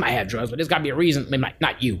drugs and they might have drugs, but there's got to be a reason. I mean,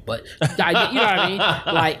 not you, but you know what I mean?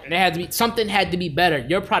 Like, there had to be something had to be better.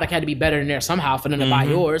 Your product had to be better than theirs somehow for them to buy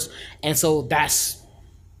yours. And so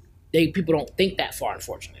people don't think that far,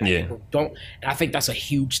 unfortunately. Yeah. People don't, and I think that's a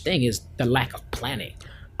huge thing, is the lack of planning.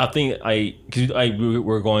 I think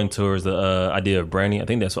we're going towards the idea of branding. I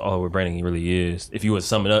think that's all what branding really is. If you would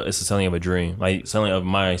sum it up, it's the selling of a dream, like selling of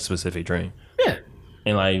my specific dream. Yeah.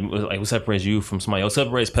 And like what separates you from somebody else? What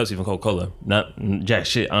separates Pepsi from Coca-Cola? Not jack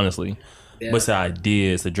shit, honestly. Yeah. What's the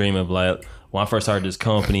idea? It's the dream of like, when I first started this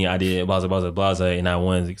company, I did blah, blah, blah, blah, and I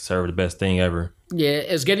wanted to serve the best thing ever. Yeah,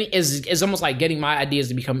 it's almost like getting my ideas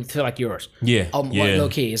to feel like yours. Yeah, low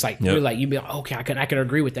key. It's like you're like, you'd be like, okay, I can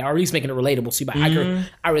agree with that, or at least making it relatable. See, but I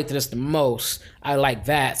relate to this the most. I like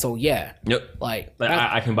that, so yeah. Yep. Like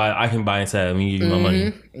I can buy into that. I mean, give you my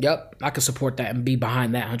money. Yep, I can support that and be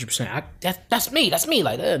behind that 100%. That's me.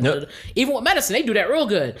 Like even with medicine, they do that real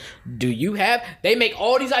good. They make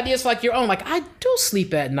all these ideas like your own. Like, I do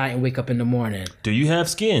sleep at night and wake up in the morning. Do you have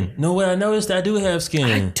skin? No way. I noticed I do have skin.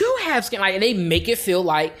 I do have skin. Like, and they make it feel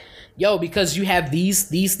like, yo, because you have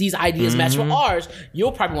these ideas match with ours,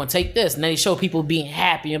 you'll probably want to take this. And then they show people being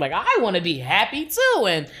happy. You're like, I want to be happy too.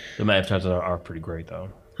 And the advertisements are pretty great though.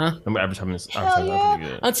 Huh? The advertisements are pretty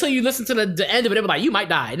good. Until you listen to the end of it, they be like, you might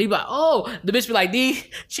die. And they be like, oh, the bitch be like,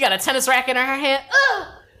 she got a tennis racket in her hand.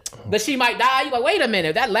 But she might die. You like, wait a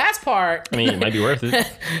minute, that last part. I mean, it might be worth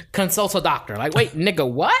it. Consult a doctor. Like, wait, nigga,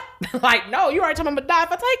 what? Like, no, you already told me I'm gonna die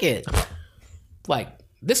if I take it. Like,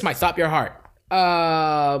 this might stop your heart.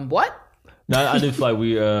 What? No, I do feel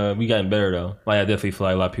like we gotten better though. Like, I definitely feel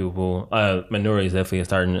like a lot of people, minorities definitely are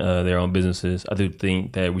starting their own businesses. I do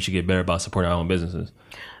think that we should get better about supporting our own businesses.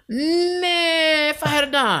 Man, if I had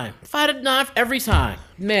a dime every time,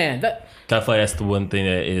 man. I feel like that's the one thing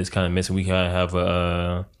that is kind of missing. We kind of have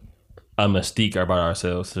a mystique about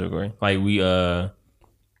ourselves to a degree. Like,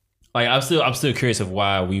 like I'm still curious of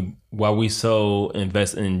why we so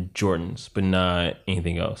invest in Jordans but not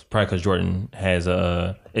anything else. Probably because Jordan has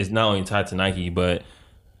is not only tied to Nike, but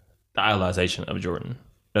the idolization of Jordan.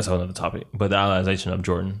 That's a whole other topic. But the idolization of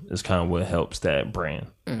Jordan is kind of what helps that brand.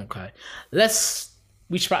 Okay,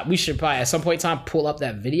 we should probably at some point in time pull up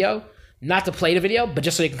that video. Not to play the video, but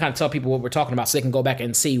just so they can kind of tell people what we're talking about, so they can go back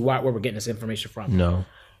and see where we're getting this information from. No.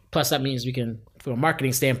 Plus, that means we can, from a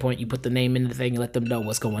marketing standpoint, you put the name in the thing and let them know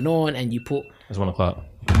what's going on, and you pull. It's 1:00.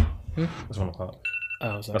 It's 1:00.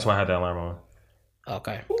 Oh, sorry. That's why I had that alarm on.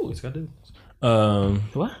 Okay. Ooh, it's got this.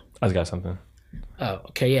 What? I just got something. Oh,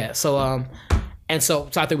 okay, yeah. So and so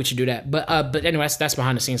I think we should do that. But anyway, that's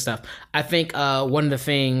behind the scenes stuff. I think one of the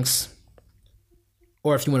things,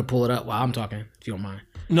 or if you want to pull it up while I'm talking, if you don't mind.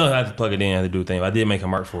 No, I have to plug it in. I have to do a thing. I did make a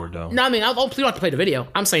mark for it though. No, I mean, you don't have to play the video.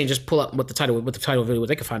 I'm saying just pull up what the title of the video was.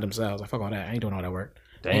 They can find themselves. I fuck all that. I ain't doing all that work.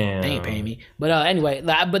 Damn. They ain't paying me. But anyway,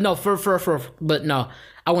 but no, but no,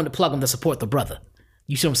 I wanted to plug them to support the brother.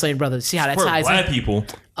 You see what I'm saying, brother? See how that ties black in? people.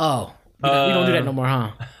 Oh, we don't do that no more,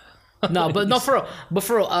 huh? No, but no, for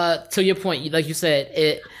real. To your point, like you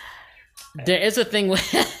said, there is a thing with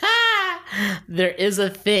there is a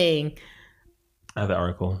thing. I have the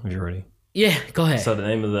article if you're ready. Yeah, go ahead. So the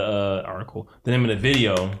name of the article, the name of the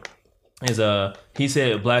video is he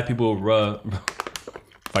said black people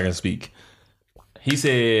if I can speak. He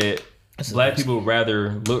said black people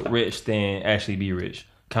rather look rich than actually be rich.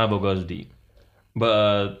 Combo goes deep.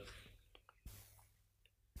 But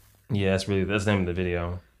yeah, that's the name of the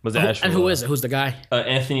video. What's the actual? And who is it? Who's the guy?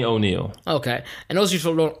 Anthony O'Neill. Okay, and those of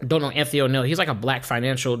you who don't know Anthony O'Neill, he's like a black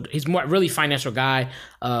financial. He's more really financial guy,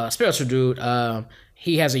 spiritual dude.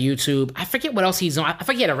 He has a YouTube. I forget what else he's on. I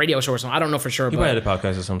think he had a radio show or something. I don't know for sure. He probably had a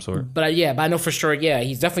podcast of some sort. But but I know for sure. Yeah,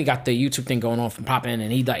 he's definitely got the YouTube thing going on from popping,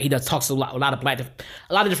 and he does talks to a lot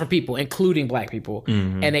of different people, including black people.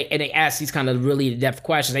 Mm-hmm. And they ask these kind of really in depth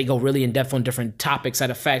questions. They go really in depth on different topics that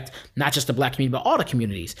affect not just the black community but all the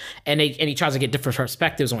communities. And he tries to get different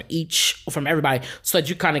perspectives on each from everybody, so that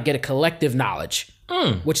you kind of get a collective knowledge,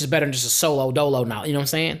 which is better than just a solo dolo now. You know what I'm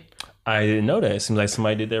saying? I didn't know that. It seems like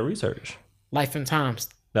somebody did their research. Life and times.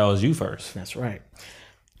 That was you first. That's right.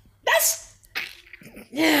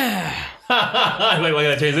 like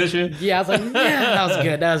that transition? Yeah, I was like,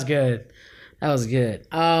 yeah, that was good.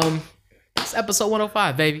 It's episode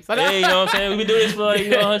 105, baby. Hey, you know what I'm saying? We've been doing this for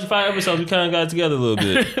 105 episodes. We kind of got it together a little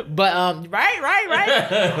bit. But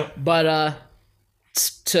right. But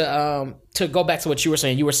to go back to what you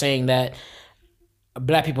were saying that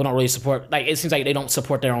black people don't really support, like, it seems like they don't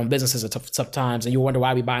support their own businesses at tough times, and you wonder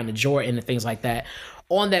why we buying the Jordan and things like that.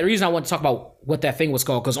 On that reason, I want to talk about what that thing was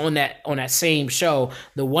called, because on that same show,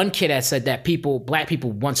 the one kid had said that black people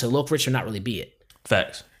want to look rich and not really be it.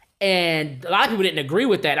 Facts. And a lot of people didn't agree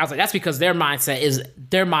with that. I was like, that's because their mindset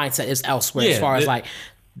is elsewhere, as far as like.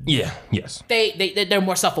 Yeah. Yes. They're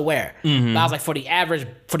more self-aware. Mm-hmm. But I was like, for the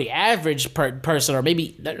average person, or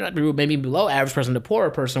maybe below average person, the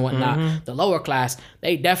poorer person, whatnot, the lower class,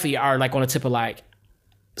 they definitely are like on the tip of like,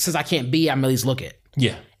 since I can't be, I'm at least look it.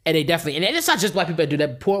 Yeah. And they definitely, and it's not just black people that do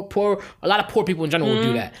that. A lot of poor people in general will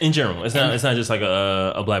do that. In general, it's not just like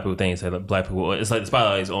a black people thing. It's like black people. It's like the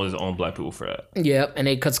spotlight is always on black people for that. Yeah, and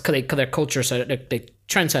because their culture, so they're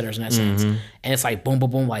trendsetters in that sense. And it's like boom, boom,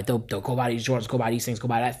 boom. Like they'll go buy these Jordans, go buy these things, go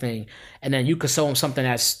buy that thing, and then you could sell them something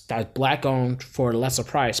that's black owned for a lesser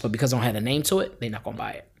price, but because they don't have a name to it, they're not gonna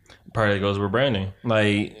buy it. Part of it goes with branding.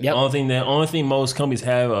 Like the only thing most companies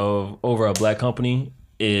have over a black company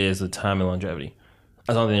is the time and longevity.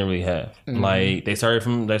 That's the only thing they really have. Mm-hmm. Like they started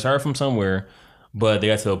from somewhere, but they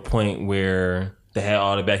got to a point where they had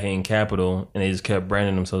all the backing capital, and they just kept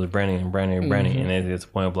branding themselves, branding, and then it's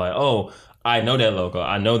the point of like, oh, I know that logo,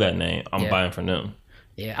 I know that name, I'm buying from them.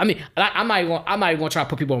 Yeah, I mean, I'm not even going to try to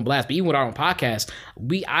put people on blast, but even with our own podcast,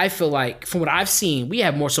 I feel like from what I've seen, we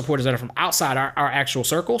have more supporters that are from outside our actual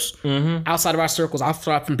circles, outside of our circles,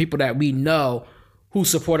 outside from people that we know who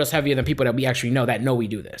support us heavier than people that we actually know that know we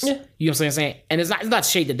do this. Yeah. You know what I'm saying? And it's not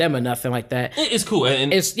shade to them or nothing like that. It's cool.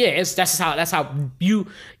 And that's how you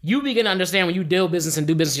begin to understand when you deal business and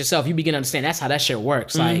do business yourself. You begin to understand that's how that shit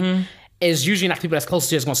works. Like, it's usually not people that's close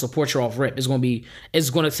to you that's going to support you off rip. It's going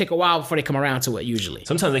to take a while before they come around to it. Usually,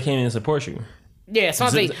 sometimes they can't even support you. Yeah,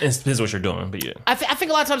 sometimes this is what you're doing, but yeah. I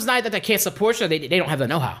think a lot of times it's not that they can't support you. They don't have the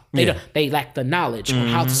know-how. They lack the knowledge on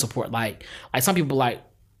how to support. Like some people like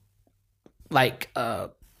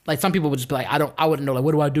some people would just be like, I wouldn't know, like,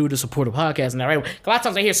 what do I do to support a podcast? And that, right? A lot of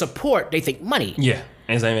times they hear support, they think money. Yeah,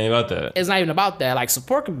 and it's not even about that. It's not even about that. Like,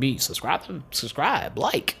 support could be subscribe,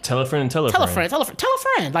 like. Tell a friend. Like, you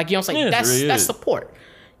know what I'm saying? That's support.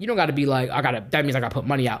 You don't got to be like, that means I got to put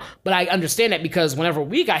money out. But I understand that because whenever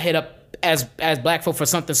we got hit up as black folk for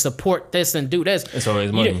something, support this and do this. It's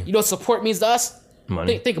always money. You know what support means to us?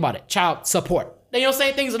 Money. Think about it. Child support. You know what I'm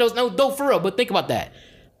saying? Things that no for real, but think about that.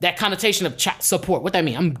 That connotation of support, what that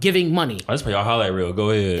mean? I'm giving money. I just play your highlight reel. Go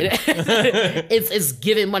ahead. It's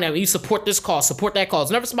giving money. I mean, you support this cause, support that cause.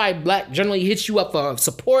 Whenever somebody black generally hits you up for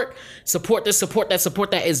support this, support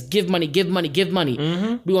that, is give money.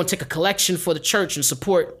 Mm-hmm. We want to take a collection for the church and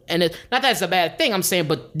support. And not that it's a bad thing, I'm saying,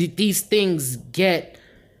 but these things get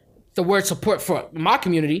the word support for my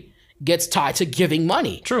community gets tied to giving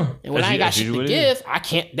money. True. And when I ain't got shit to give, I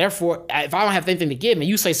can't. Therefore, if I don't have anything to give, and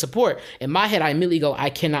you say support, in my head I immediately go, I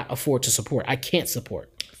cannot afford to support. I can't support.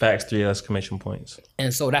 Facts. 3 exclamation points.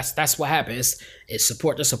 And so that's what happens. It's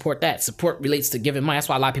support to support that. Support relates to giving money. That's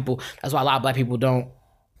why a lot of black people don't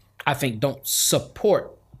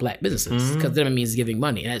support black businesses, because then it means giving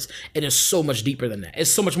money. And it is so much deeper than that. It's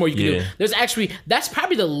so much more you can do. That's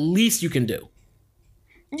probably the least you can do.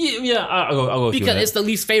 Yeah, I'll go with you because it's the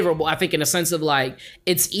least favorable, I think, in the sense of like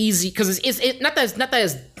it's easy because it's not that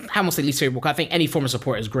it's how much say least favorable. Because I think any form of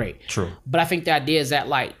support is great. True, but I think the idea is that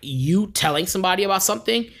like you telling somebody about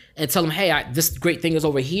something and tell them, hey, this great thing is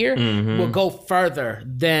over here, will go further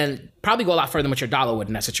than probably go a lot further than what your dollar would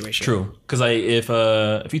in that situation. True, because like if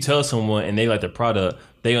you tell someone and they like the product,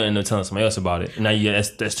 they gonna end up telling somebody else about it. Now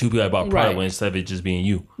that's two people that bought product instead of it just being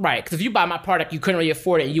you. Right, because if you buy my product, you couldn't really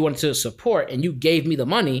afford it, and you wanted to support, and you gave me the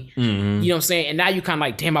money. You know what I'm saying? And now you kind of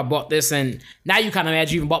like, damn, I bought this, and now you kind of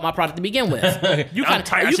mad you even bought my product to begin with. You kind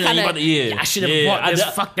of, I should have bought this.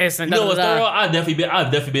 Fuck this. And you know what's thorough? I've definitely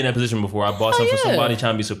been in that position before. I bought something for somebody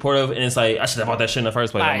trying to be supportive, and it's like I should have bought that shit in the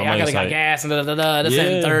first place. I gotta got gas and this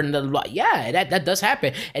and third and blah. Yeah, that does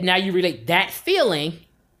happen, and now you relate that feeling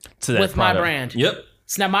to that with product. my brand. Yep.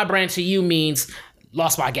 So now my brand to you means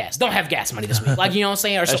lost my gas. Don't have gas money this week. Like, you know what I'm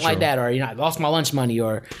saying? Or something like that. Or, I lost my lunch money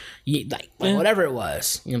or whatever it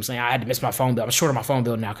was. You know what I'm saying? I had to miss my phone bill. I'm short of my phone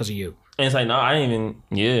bill now because of you. And it's like, no, I didn't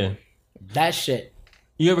even, That shit.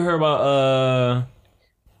 You ever heard about,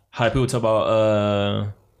 how people talk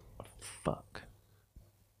about,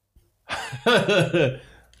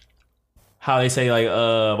 how they say, like,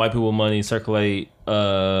 white people money circulate,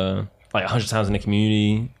 like 100 times in the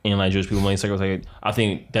community, and like Jewish people money circles. Like, I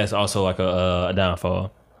think that's also like a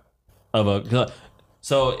downfall of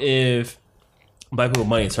so if black people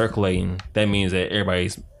money is circulating, that means that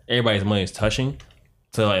everybody's money is touching.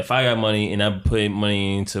 So like if I got money and I put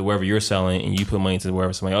money into wherever you're selling, and you put money into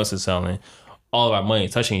wherever somebody else is selling, all of our money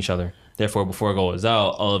is touching each other. Therefore, before it goes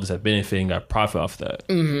out, all of us have benefited and got profit off that.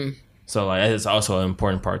 So like that is also an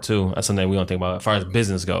important part too. That's something we don't think about as far as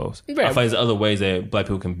business goes. Right. I feel like there's other ways that black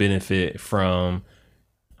people can benefit from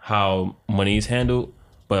how money is handled,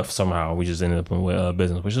 but somehow we just ended up with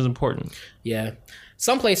business, which is important. Yeah,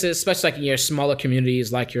 some places, especially like in your smaller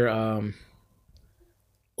communities, like your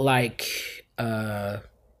like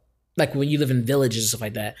when you live in villages and stuff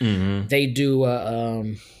like that, they do.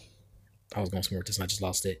 I was going somewhere with this and I just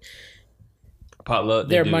lost it. Potluck.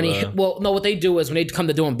 Their money. Well, no, what they do is when they come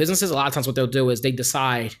to doing businesses, a lot of times what they'll do is they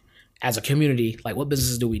decide as a community, like, what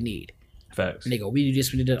businesses do we need? Facts. And they go, we need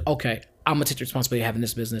this, we need that. Okay, I'm gonna take the responsibility of having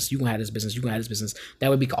this business. You can have this business. You can have this business. That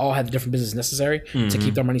way we can all have the different businesses necessary to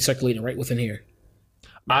keep their money circulating right within here.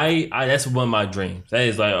 I that's one of my dreams. That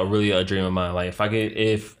is like a dream of mine. Like if I could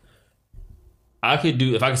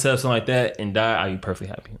set up something like that and die, I'd be perfectly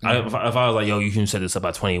happy. If I was like, yo, you can set this up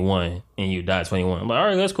by 21 and you die at 21, I'm like, all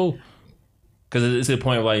right, that's cool. Because it's to the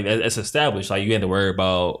point of like it's established. Like you have to worry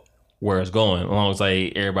about where it's going, as long as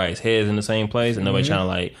like everybody's heads in the same place and nobody trying to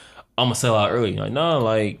like, I'm gonna sell out early. Like no,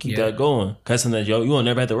 like keep that going. Cause something that you won't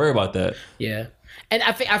never have to worry about that. Yeah, and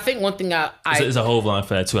I think one thing it's a whole line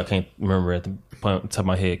for that too. I can't remember at the top of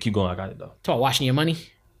my head. Keep going. I got it though. Talk about washing your money.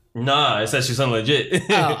 Nah, it's actually something legit.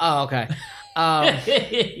 Okay.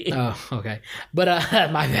 Okay. But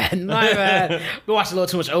my bad. We watched a little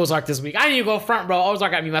too much Ozark this week. I didn't even go front, bro.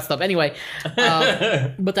 Ozark got me messed up. Anyway,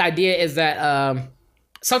 but the idea is that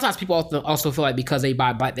sometimes people also feel like because they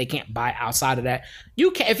buy, they can't buy outside of that.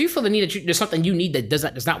 You can, if you feel the need that there's something you need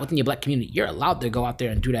that's not within your black community, you're allowed to go out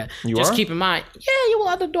there and do that. Just keep in mind, you're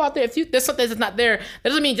allowed to go out there. If there's something that's not there, that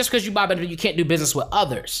doesn't mean just because you buy better, you can't do business with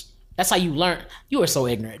others. That's how you learn. You are so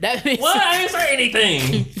ignorant. That means what? I didn't say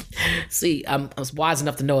anything. See, I'm wise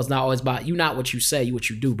enough to know it's not always about you. Not what you say, you what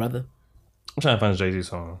you do, brother. I'm trying to find a Jay-Z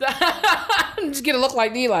song. Just get a look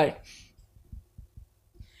like me, like.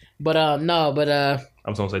 But I'm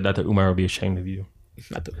just gonna say Dr. Umar will be ashamed of you.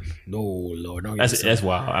 No, Lord, no. That's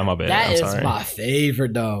wild. I'm my bad. That is my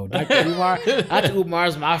favorite though. Dr. Umar. Dr. Umar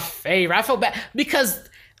is my favorite. I feel bad because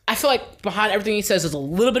I feel like behind everything he says, there's a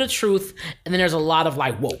little bit of truth, and then there's a lot of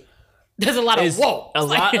like, whoa. There's a lot of whoa. A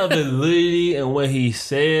lot of validity in what he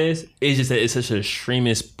says. It's just that it's such an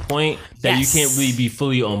extremist point that you can't really be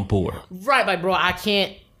fully on board. Right, like, bro, I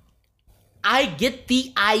get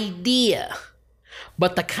the idea,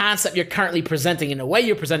 but the concept you're currently presenting and the way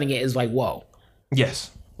you're presenting it is like, whoa.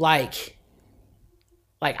 Yes. Like,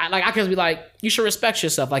 Like I can be like, you should respect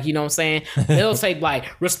yourself. Like, you know what I'm saying? They'll say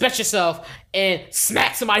like, respect yourself and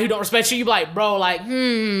smack somebody who don't respect you. You be like, bro, like,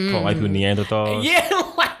 Call white people Neanderthals. Yeah,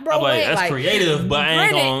 like, bro, I'm like, that's creative, but I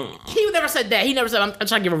ain't gonna... He never said that. He never said, I'm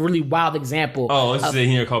trying to give a really wild example. Oh, let's say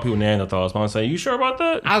he never called people Neanderthals. But I'm saying, you sure about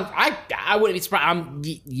that? I wouldn't be surprised.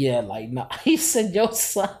 Yeah, like, no. He said, yo,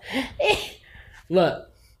 son. Look.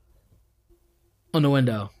 On the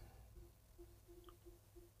window.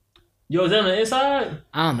 Yo, is that on the inside?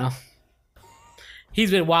 I don't know.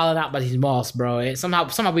 He's been wilding out by these moths, bro. And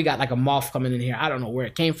somehow we got like a moth coming in here. I don't know where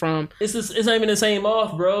it came from. It's not even the same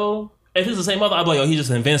moth, bro. If it's the same moth, I'd be like, yo, he's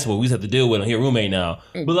just invincible. We just have to deal with him. He's a roommate now.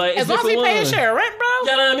 But like, as long as he pay his share of rent, bro. You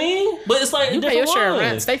know what I mean? But it's like you pay your share of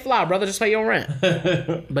rent. Stay fly, brother. Just pay your rent.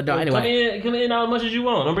 But no, anyway. Come in as much as you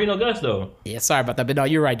want. Don't bring no guts though. Yeah, sorry about that. But no,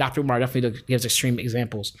 you're right. Dr. Umar definitely gives extreme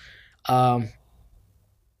examples.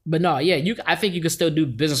 But no, yeah, I think you can still do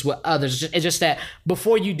business with others. It's just that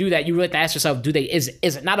before you do that, you really have to ask yourself, is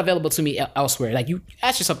it not available to me elsewhere? Like, you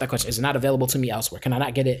ask yourself that question, is it not available to me elsewhere? Can I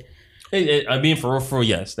not get it? I mean, for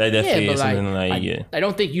yes. That definitely is something like, yeah. I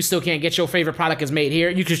don't think you still can't get your favorite product is made here.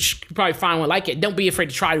 You could probably find one like it. Don't be afraid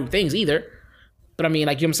to try new things either. But I mean,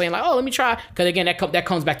 like, you know what I'm saying? Like, oh, let me try. Because again, that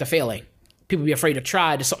comes back to failing. People be afraid to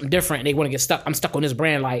try to something different and they want to get stuck. I'm stuck on this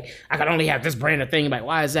brand. Like, I can only have this brand of thing. Like,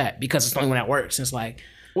 why is that? Because it's the only one that works. And it's like...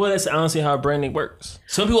 Well, that's honestly how branding works.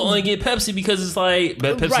 Some people only get Pepsi because it's like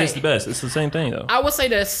Pepsi is the best. It's the same thing though. I would say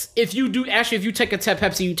this: if you take a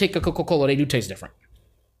Pepsi, you take a Coca-Cola, they do taste different.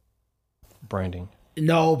 Branding.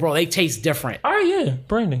 No, bro, they taste different. All right, yeah,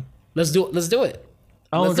 branding. Let's do it.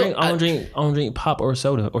 I don't drink pop or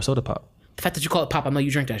soda pop. The fact that you call it pop, I know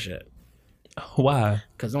you drink that shit. Why?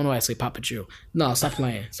 Because don't know I say pop at you. No, stop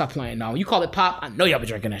playing. No, you call it pop. I know y'all be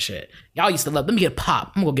drinking that shit. Y'all used to love. Let me get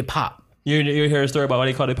pop. I'm gonna go get pop. You hear a story about why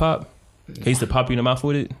they called it pop? He used to pop you in the mouth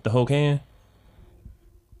with it, the whole can.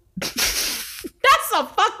 That's some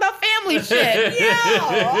fucked up family shit. Yeah.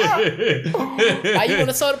 Why you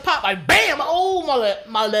want a soda pop? Like, bam! Oh,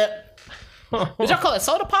 my lip. Did y'all call it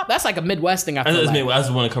soda pop? That's like a Midwest thing. I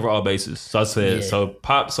just want to cover all bases, so I said so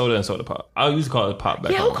pop, soda, and soda pop. I used to call it pop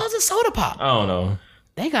back. Yeah, who calls it soda pop? I don't know.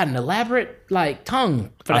 They got an elaborate like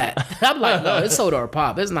tongue for that. I'm like, no, it's soda or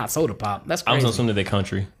pop. It's not soda pop. That's crazy. I'm assuming they're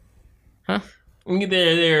country. Huh?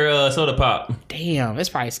 They're soda pop. Damn, it's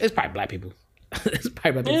probably black people. It's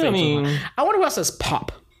probably black people. Yeah, I wonder who else says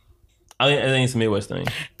pop. I think it's a Midwest thing.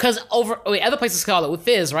 Because other places call it with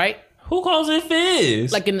fizz, right? Who calls it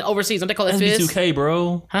fizz? Like in overseas, don't they call it fizz? That's B2K,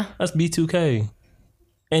 bro. Huh? That's B2K.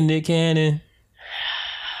 And Nick Cannon.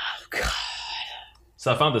 Oh, God.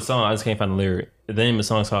 So I found the song. I just can't find the lyric. The name of the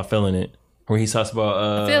song is called "Feeling It," where he talks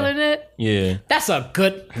about feeling it. Yeah, that's a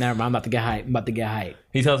good. Never mind. I'm about to get hype.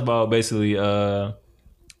 He talks about basically we all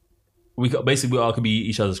could be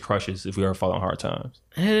each other's crushes if we ever fall on hard times.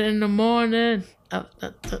 In the morning, I'm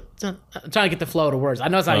trying to get the flow of the words. I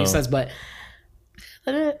know it's not how he says, but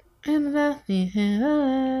he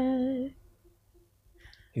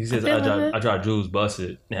says, "I drive Jules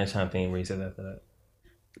busted." That's kind of thing where he says after that.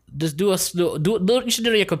 Just do. You should do it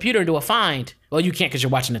on your computer and do a find. Well, you can't because you're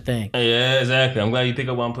watching the thing. Yeah, exactly. I'm glad you pick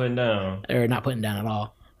up what I'm putting down. Or not putting down at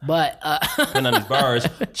all. But putting on these bars.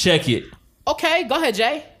 Check it. Okay, go ahead,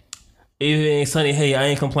 Jay. If it ain't sunny, hey, I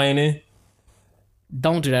ain't complaining.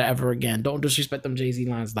 Don't do that ever again. Don't disrespect them Jay-Z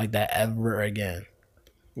lines like that ever again.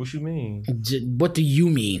 What you mean? What do you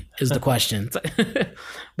mean is the question.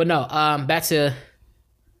 But no, back to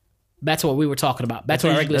what we were talking about. Back to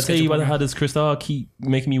our regular schedule. I tell you about how this Cristal keep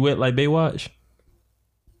making me wet like Baywatch.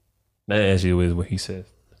 That actually is what he says.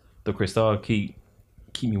 The Cristal keep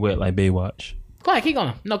me wet like Baywatch. Go ahead, keep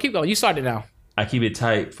going. No, keep going. You started now. I keep it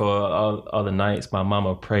tight for all the nights my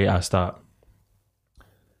mama pray I stop.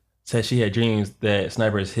 Said she had dreams that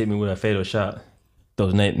snipers hit me with a fatal shot.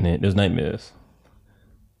 Those nightmares.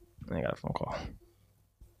 I got a phone call.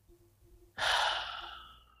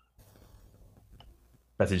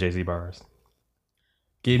 That's the Jay-Z bars.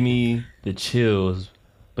 Give me the chills,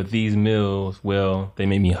 but these meals, well, they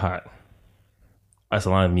make me hot. That's a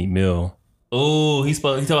line of Meek Mill. Oh, he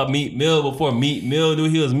talked about Meek Mill before Meek Mill knew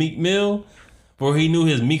he was Meek Mill. Before he knew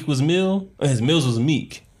his Meek was Mill, or his Mills was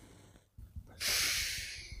Meek.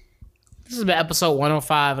 This has been episode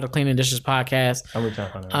 105 of the Cleaning Dishes podcast. I'm really trying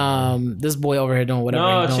to find that. This boy over here doing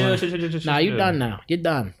whatever he's doing. Chill. Nah, you done now. You're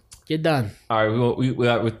done. All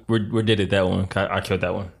right, we did it that one. I killed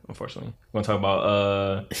that one, unfortunately. We're gonna talk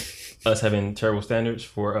about us having terrible standards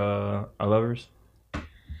for our lovers.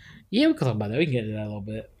 Yeah, we can talk about that. We can get into that a little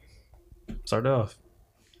bit. Start it off,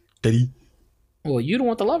 Daddy. Well, you don't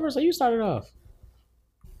want the lovers, so you started off.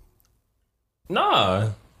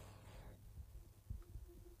 Nah.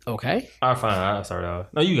 Okay. All right, fine. I'll start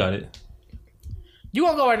out. No, you got it. You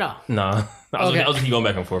gonna go or no? Nah. I was Okay. just keep going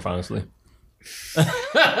back and forth, honestly.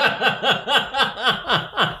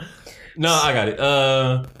 No, I got it.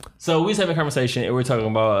 So we was having a conversation and we are talking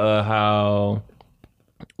about how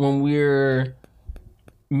when we're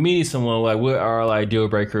meeting someone, like what are like deal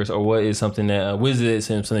breakers, or what is something that what is it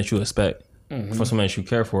something that you expect from someone that you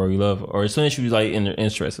care for, or you love, or something that you like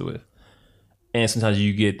interested with. And sometimes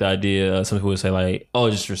you get the idea, some people would say like, oh,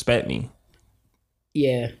 just respect me.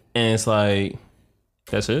 Yeah. And it's like,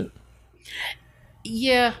 that's it?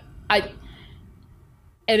 Yeah. And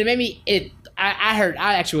it made me, I heard,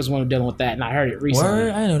 I actually was one dealing with that, and I heard it recently.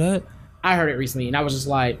 Word? I didn't know that. I heard it recently, and I was just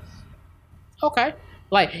like, okay.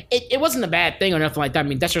 Like, it wasn't a bad thing or nothing like that. I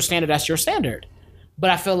mean, that's your standard, that's your standard. But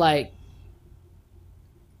I feel like,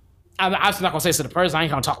 I'm not going to say to the person, I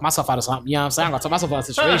ain't going to talk myself out of something. You know what I'm saying? I'm going to talk myself out of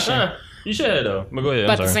a situation. You should, though. But go ahead.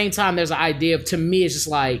 But at the same time, there's an idea of, to me, it's just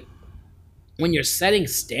like, when you're setting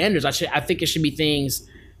standards, I think it should be things,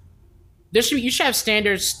 you should have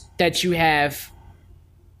standards that you have.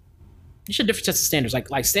 You should have different sets of standards,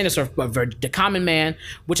 like standards for the common man,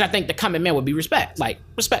 which I think the common man would be respect. Like,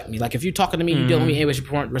 respect me. Like, if you're talking to me, you're dealing with me, anyways, you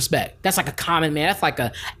want respect. That's like a common man. That's like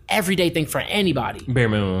a everyday thing for anybody. Bare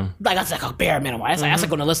minimum. Like, that's like a bare minimum. That's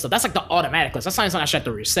like on the list of, that's like the automatic list. That's not something I should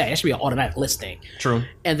have to say. That should be an automatic list thing. True.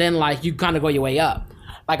 And then, like, you kind of go your way up.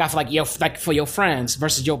 Like, I feel like for your friends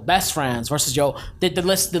versus your best friends versus the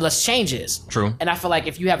list changes. True. And I feel like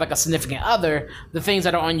if you have like a significant other, the things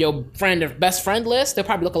that are on your friend or best friend list, they'll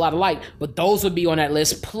probably look a lot alike, but those would be on that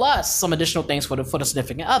list plus some additional things for the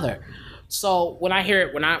significant other. So when I hear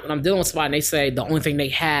it, when I'm dealing with somebody and they say the only thing they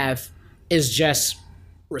have is just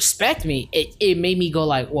respect me, it made me go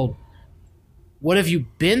like, well, what have you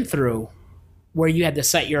been through where you had to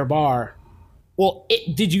set your bar? Well,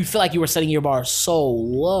 did you feel like you were setting your bar so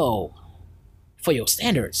low for your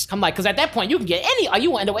standards? I'm like, because at that point, you can get you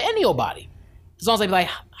won't end up with any old body. As long as they be like,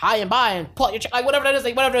 hi and bye and pull out your check, like whatever that is,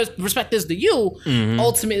 like whatever respect is to you,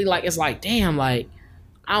 ultimately, like, it's like, damn, like,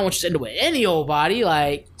 I don't want you to end up with any old body.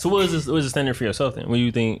 Like, so what is the standard for yourself then? What do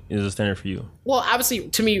you think is a standard for you? Well, obviously,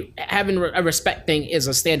 to me, having a respect thing is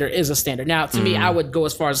a standard. Now, to me, I would go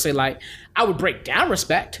as far as to say, like, I would break down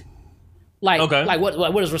respect. Like, okay. Like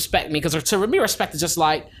what does respect mean? Because to me, respect is just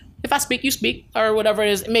like, if I speak, you speak, or whatever it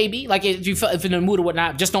is. Maybe like if you're in the mood or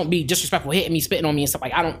whatnot, just don't be disrespectful, hitting me, spitting on me and stuff.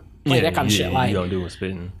 Like, I don't play that kind of shit. Like, you don't do with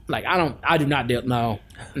spitting. Like, I do not do. No.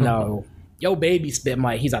 Yo, baby spitting,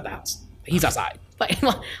 like, he's out the house. He's outside. Like,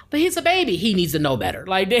 but he's a baby. He needs to know better.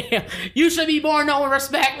 Like, damn, you should be born knowing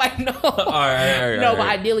respect. Like, no. All right. No, but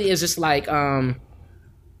ideally, it's just like,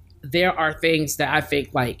 there are things that I think,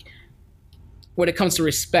 like, when it comes to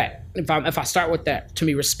respect, if I start with that, to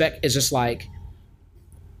me, respect is just like,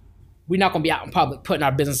 we're not gonna be out in public putting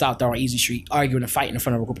our business out there on Easy Street, arguing and fighting in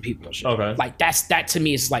front of a group of people and shit. Okay. Like, that to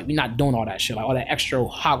me is like, we're not doing all that shit, like all that extra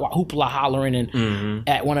hoopla hollering and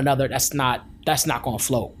at one another. That's not gonna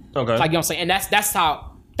float. Okay. Like, you know what I'm saying? And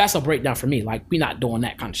that's a breakdown for me. Like, we're not doing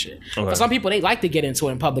that kind of shit. Okay. For some people, they like to get into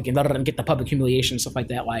it in public and get the public humiliation and stuff like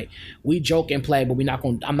that. Like, we joke and play, but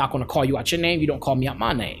I'm not gonna call you out your name. You don't call me out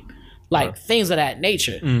my name. Like, things of that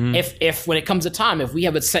nature. If when it comes to time, if we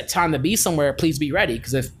have a set time to be somewhere, please be ready.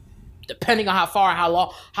 Because if, depending on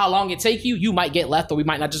how long it take you might get left, or we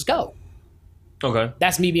might not just go. Okay.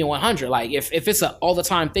 That's me being 100. Like, if it's a all the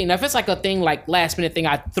time thing, now if it's like a thing, like last minute thing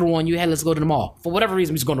I threw on you, hey, let's go to the mall. For whatever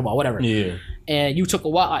reason, we just go to the mall, whatever. Yeah. And you took a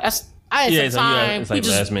while. Like, I ain't set time. It's like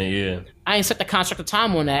last minute, yeah. I ain't set the construct of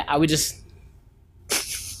time on that. We just...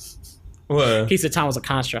 What? He said time was a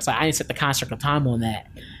construct. So I ain't set the construct of time on that.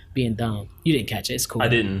 Being dumb. You didn't catch it. It's cool. I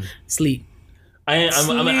didn't. Sleep. I ain't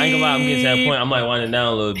gonna lie. I'm getting to that point. I'm like winding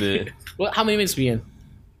down a little bit. Well, how many minutes we in?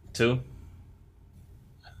 2.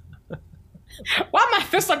 Why my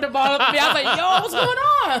fist on the ball up to me? I was like, yo, what's going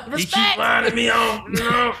on? Respect. You keep winding me on.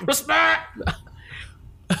 No. Respect.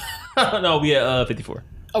 No, we at 54.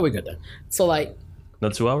 Oh, we're good then. So, like...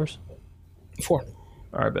 Another 2 hours? 4.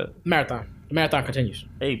 All right, bet. Marathon. The marathon continues.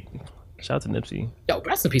 Hey, shout out to Nipsey. Yo,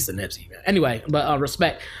 rest in peace to Nipsey, man. Anyway, but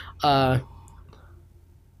respect. So,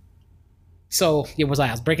 yeah, I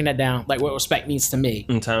was breaking that down, like what respect means to me.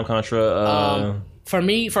 Time contra. For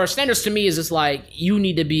me, for standards to me is just like, you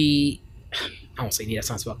need to be... I don't say need, that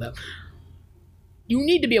sounds about that. You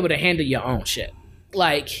need to be able to handle your own shit.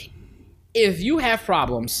 Like, if you have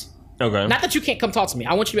problems... Okay. Not that you can't come talk to me.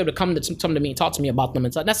 I want you to be able to come to me and talk to me about them.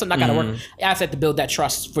 And so that's not gonna work. I have to build that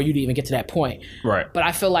trust for you to even get to that point. Right. But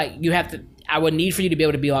I feel like you have to. I would need for you to be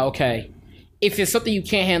able to be like, okay, if it's something you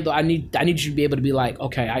can't handle, I need you to be able to be like,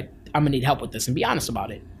 okay, I'm gonna need help with this, and be honest about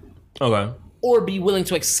it. Okay. Or be willing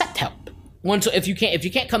to accept help. If you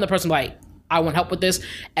can't come to the person like, I want help with this.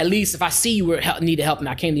 At least if I see you need help and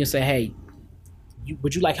I came to you and say, hey,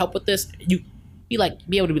 would you like help with this? You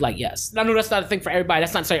be able to be like, yes. And I know that's not a thing for everybody.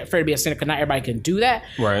 That's not fair to be a sinner because not everybody can do that.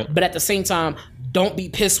 Right. But at the same time, don't be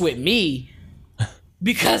pissed with me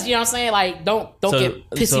because, you know what I'm saying? Like, don't get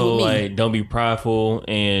pissy with me. Like, don't be prideful.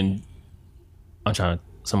 And I'm trying to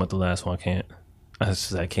sum up the last one. I can't.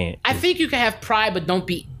 I think you can have pride, but don't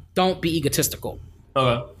be egotistical.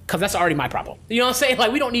 Okay. Because that's already my problem. You know what I'm saying?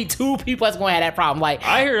 Like, we don't need two people that's going to have that problem. Like,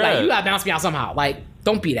 I hear that. You got to bounce me out somehow. Like,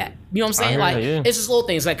 don't be that. You know what I'm saying? Like, it's just little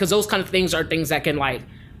things. Like, because those kind of things are things that can, like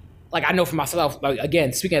I know for myself, like,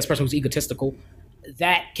 again, speaking as a person who's egotistical,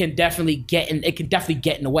 that can definitely get in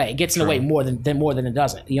the way. It gets in the way more than it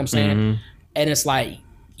doesn't. You know what I'm saying? Mm-hmm. And it's like,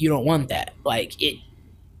 you don't want that. Like, it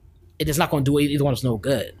is not going to do either one of us no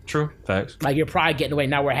good. True. Facts. Like, your pride getting away.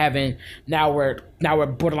 Now we're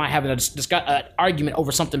borderline having an argument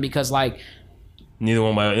over something because, like, neither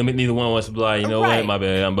one wants to be like, you know what, my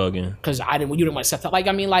bad, I'm bugging. Because you didn't want to set that. Like,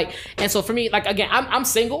 I mean, like, and so for me, like, again, I'm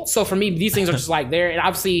single, so for me, these things are just like there. And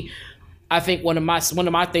obviously, I think one of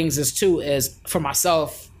my things is too is for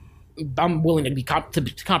myself, I'm willing to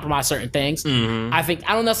compromise certain things. Mm-hmm. I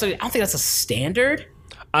don't think that's a standard.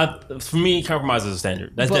 For me, compromise is a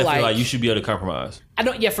standard. That's definitely like you should be able to compromise.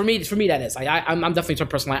 For me that is. Like, I'm definitely a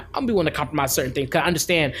person like I'm be willing to compromise certain things because I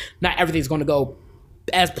understand not everything's going to go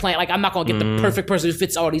as planned. Like, I'm not going to get the perfect person who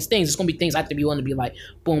fits all these things. It's going to be things I have to be willing to be like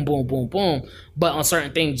boom, boom, boom, boom. But on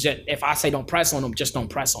certain things, if I say don't press on them, just don't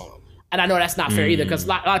press on them. And I know that's not fair either because a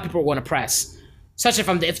lot of people want to press. Such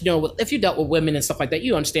if you dealt with women and stuff like that,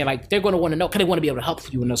 you understand, like, they're going to want to know because they want to be able to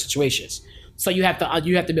help you in those situations. So you have to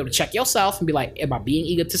be able to check yourself and be like, am I being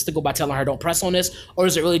egotistical by telling her don't press on this, or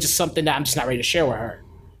is it really just something that I'm just not ready to share with her?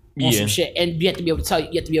 On some shit. And you have to be able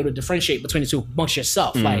to differentiate between the two amongst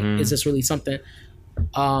yourself. Mm-hmm. Like, is this really something?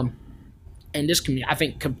 And this I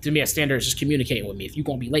think to me a standard is just communicating with me. If you're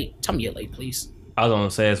gonna be late, tell me you're late, please. I was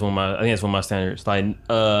gonna say I think it's one of my standards. Like,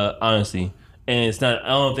 honestly, and it's not. I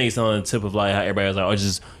don't think it's on the tip of like how everybody was like, oh,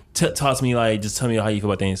 just talk to me, like, just tell me how you feel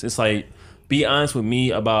about things. It's like, be honest with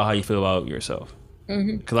me about how you feel about yourself.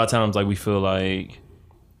 Because a lot of times, like, we feel like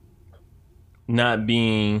not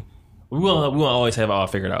being. We won't always have it all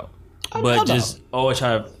figured out, but just always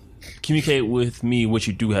try to communicate with me what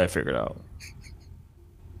you do have figured out.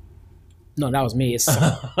 No, that was me.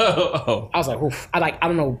 I was like, oof. I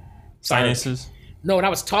don't know. Sinuses? No, when I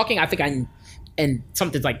was talking, I think and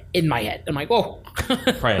something's like in my head. I'm like, whoa.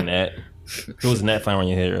 Probably a gnat. There was a gnat flying around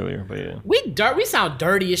your head earlier, but yeah. We sound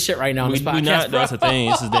dirty as shit right now on this podcast. That's the thing.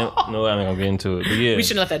 No, I'm not gonna get into it. But yeah. We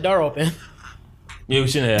shouldn't have left that door open. Yeah, we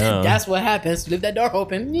shouldn't have, huh? That's what happens. Leave that door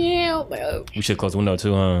open. Yeah. We should close the window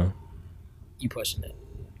too, huh? You pushing it.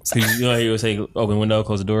 You know how you would say open window,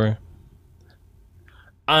 close the door?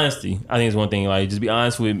 Honesty, I think it's one thing. Like, just be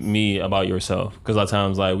honest with me about yourself, because a lot of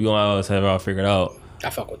times, like, we don't always have it all figured out. I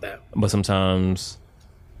fuck with that. But sometimes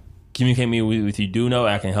communicate me with you do know,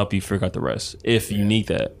 I can help you figure out the rest if you need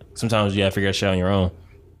that. Sometimes you gotta figure out shit on your own.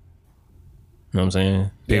 You know what I'm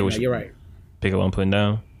saying? You're right. Pick up what I'm putting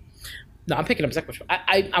down. No, I'm picking up exactly.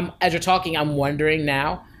 I'm as you're talking, I'm wondering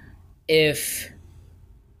now if.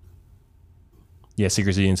 Yeah,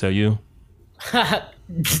 secrecy didn't tell you.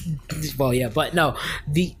 Well, yeah, but no,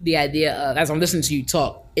 the idea of, as I'm listening to you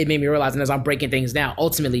talk, it made me realize, and as I'm breaking things down,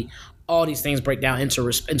 ultimately, all these things break down into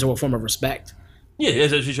a form of respect. Yeah,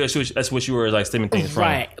 that's what you were like stemming things from.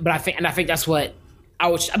 Right, but I think that's what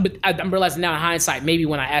I'm realizing now in hindsight. Maybe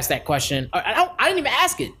when I asked that question, I didn't even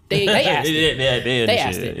ask it. They asked it. They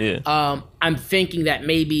asked it. Yeah. I'm thinking that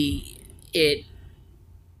maybe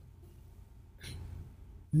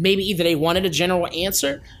either they wanted a general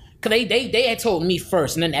answer. Because they had told me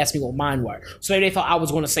first and then asked me what mine were. So they thought I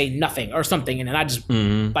was going to say nothing or something. And then I just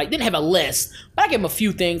didn't have a list. But I gave them a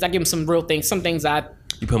few things. I gave them some real things. Some things You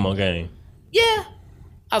put them on game. Yeah.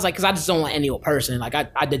 I was like, because I just don't want any old person. Like,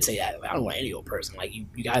 I did say that. I don't want any old person. Like, you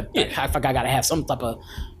got I got to have some type of,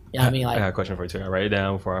 you know what I mean? Like, I got a question for you too. I write it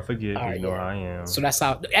down before I forget. Right, you know where I am. So that's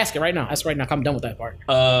how, ask it right now. That's right now. I'm done with that part.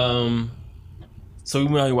 So we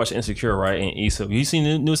went out, you watched Insecure, right? And Issa, you seen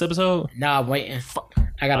the newest episode? Nah, I'm waiting.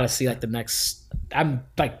 I gotta see like the next. I'm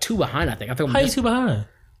like 2 behind. I think. How you 2 behind?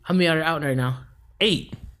 How many are out right now?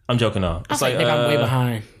 8. I'm joking off. It's like I'm way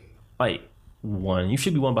behind. Like 1. You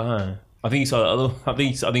should be 1 behind. I think you saw the other. I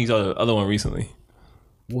think you saw the other one recently.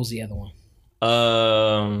 What was the other one?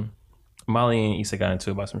 Molly and Issa got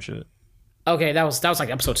into it about some shit. Okay, that was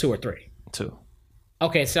like episode 2 or 3. 2.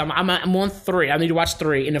 Okay, so I'm on 3. I need to watch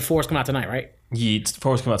 3, and the 4's coming out tonight, right? Yeah,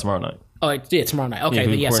 4's coming out tomorrow night. Oh, yeah, tomorrow night.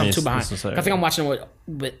 Okay, so I'm 2 behind. I think I'm watching with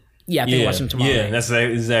I think I'm watching tomorrow night. Yeah, that's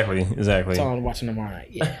exactly. So I'm watching tomorrow night.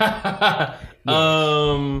 Yeah.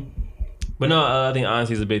 But no, I think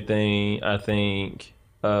honesty is a big thing. I think.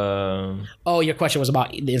 Oh, your question was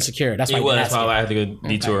about the insecure. That's why. That's why I had to go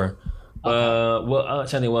detour. Okay. Well, I'm trying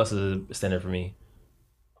to think what else is a standard for me.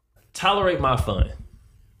 Tolerate my fun.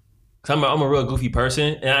 Cause I'm a real goofy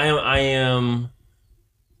person, and I am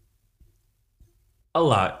a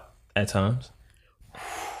lot at times,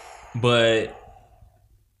 but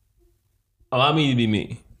allow me to be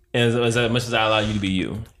me, as much as I allow you to be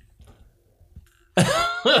you. Cause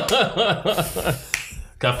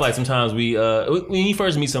I feel like sometimes when you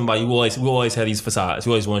first meet somebody, we always have these facades.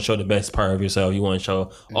 You always want to show the best part of yourself. You want to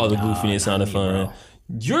show all the goofiness and the fun. Bro.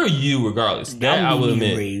 You're you regardless. That I will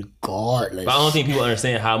admit. Regardless. But I don't think people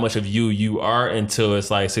understand how much of you are until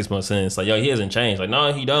it's like 6 months in. It's like, yo, he hasn't changed. Like,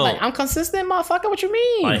 no, he don't. Like, I'm consistent, motherfucker. What you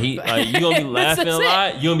mean? Like, you gonna be laughing a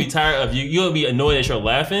lot. You gonna be tired of you. You gonna be annoyed that you're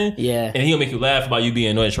laughing. Yeah. And he gonna make you laugh about you being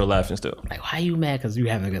annoyed that you're laughing still. Like, why are you mad? Because you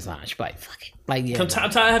having a good time. She's like, fuck it. Like, yeah. I'm tired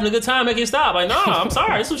of having a good time. Make it stop. Like, no, I'm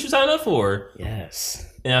sorry. This is what you signed up for. Yes.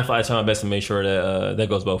 And I feel like I try my best to make sure that that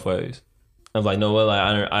goes both ways. I'm like, no, what?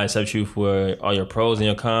 Like, I accept you for all your pros and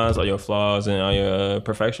your cons, all your flaws and all your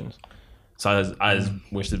perfections. So I just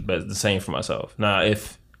wish the same for myself. Now,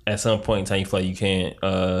 if at some point in time you feel like you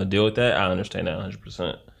can't deal with that, I understand that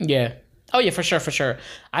 100%. Yeah. Oh yeah, for sure.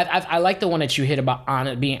 I like the one that you hit about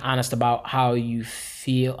being honest about how you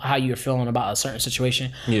feel, how you're feeling about a certain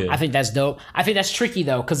situation. Yeah. I think that's dope. I think that's tricky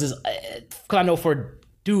though, because I know for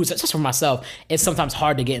dudes, just for myself, it's sometimes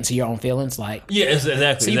hard to get into your own feelings. Like, yeah,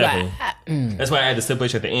 exactly. So That's why I had the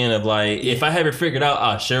stipulation at the end of like, if I have it figured out,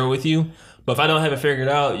 I'll share it with you. But if I don't have it figured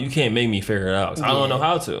out, you can't make me figure it out. I don't know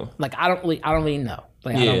how to. Like, I don't really know.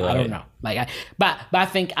 Like, I don't know. Like, but I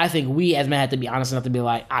think we as men have to be honest enough to be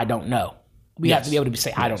like, I don't know. We have to be able to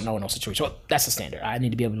say, I don't know in those situations. Well, that's the standard. I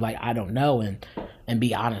need to be able to be like, I don't know, and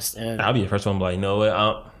be honest. And I'll be the first one to be like, no,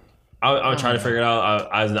 what? I'll try to figure it out.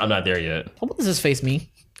 I'm not there yet. What does this face mean?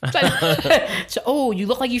 So, oh, you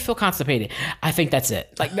look like you feel constipated. I think that's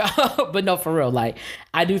it. Like, no, but no, for real. Like,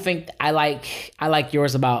 I do think I like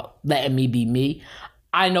yours about letting me be me.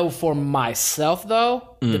 I know for myself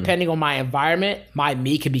though, depending on my environment, my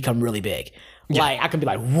me can become really big. Yeah. Like, I can be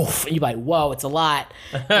like, woof, and you're like, whoa, it's a lot.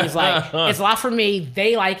 And it's like, it's a lot for me.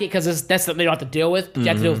 They like it because that's something they don't have to deal with. But you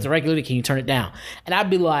have to deal with it regularly. Can you turn it down? And I'd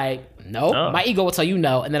be like, no. My ego will tell you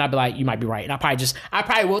no, and then I'd be like, you might be right. And I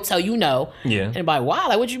probably will tell you no. Yeah. And be like, wow,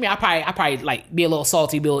 like, what do you mean? I probably like be a little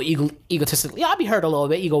salty, be a little egotistic. Yeah, I'll be hurt a little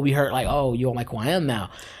bit. Ego will be hurt. Like, oh, you don't like who I am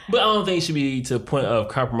now. But I don't think it should be to the point of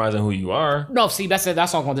compromising who you are. No, see, that's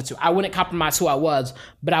all I'm going to do. I wouldn't compromise who I was,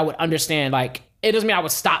 but I would understand, like, it doesn't mean I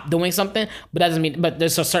would stop doing something, but that doesn't mean, but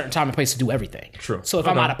there's a certain time and place to do everything. True. So if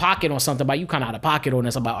I'm out of pocket on something, but you kind of out of pocket on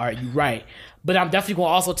this, I'm like, all right, you right. But I'm definitely going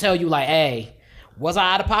to also tell you, like, hey, was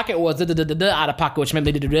I out of pocket or was it out of pocket, which meant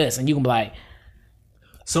they did this? And you can be like,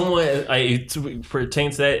 someone, to pertain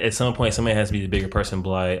to that, at some point, somebody has to be the bigger person, but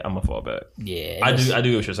like, I'm going to fall back. Yeah. I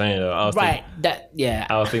do what you're saying, though. I was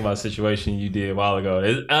thinking about a situation you did a while ago.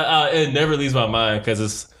 It never leaves my mind because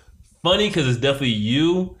it's funny because it's definitely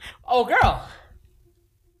you. Oh, girl.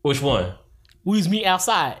 Which one? We was meeting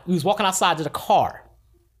outside. We was walking outside to the car.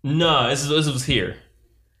 No, this was here.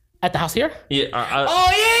 At the house here? Yeah.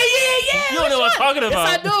 Yeah. You don't know what I'm talking about.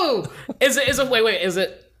 Yes, I do. Is it? Wait. Is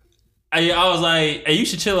it? I was like, hey, you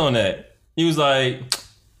should chill on that. He was like,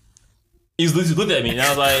 he looked at me, and I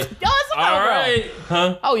was like, yo, it's all right,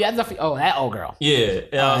 huh? Oh yeah, definitely. Oh, that old girl. Yeah,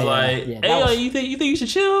 and I was like, hey, you think you should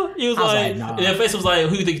chill? He was like, nah. And their face was like,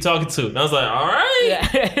 who you think you're talking to? And I was like, all right.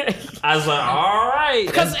 Yeah. I was like, all right,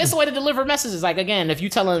 because it's a way to deliver messages. Like, again, if you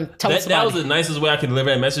tell somebody, that was the nicest way I could deliver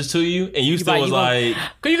that message to you, and you still was like,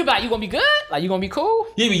 cause you could be like, you gonna be good? Like, you gonna be cool?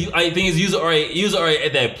 Yeah, but I think it's user already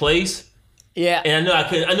at that place. Yeah, and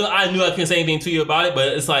I knew I couldn't say anything to you about it, but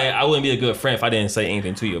it's like I wouldn't be a good friend if I didn't say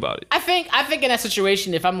anything to you about it. I think in that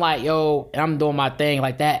situation, if I'm like, yo, and I'm doing my thing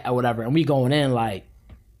like that or whatever, and we going in like,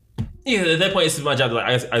 yeah, at that point it's my job to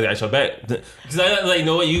like I got your back because I like, you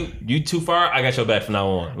know what, you too far, I got your back from now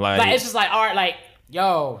on. Like it's just like, all right, like,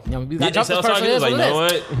 yo, you know, we got to jump this person. Like, you know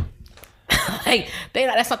what? Like,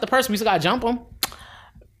 that's not the person. We still got to jump them.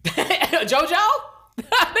 JoJo,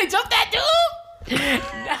 they jumped that dude.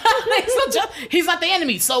 He's not the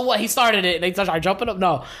enemy. So what? He started it. And they started jumping up.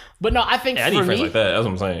 No, but no. I think I need friends like that. That's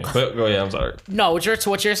what I'm saying. But go ahead. I'm sorry. No, what you're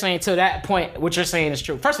saying to that point, what you're saying is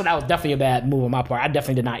true. First of all, that was definitely a bad move on my part. I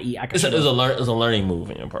definitely did not eat. It was a learning move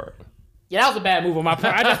on your part. Yeah, that was a bad move on my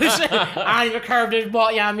part. I don't even curve this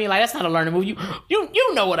ball. You know what I mean? Like, that's not a learning move. You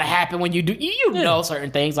know what'll happen when you do. You know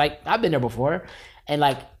certain things. Like, I've been there before, and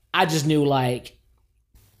like, I just knew, like,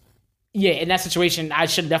 yeah, in that situation, I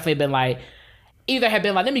should have definitely been like, either have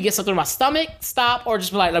been like, let me get something in my stomach, stop, or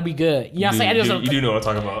just be like, let me good. You know what I'm saying? You do know what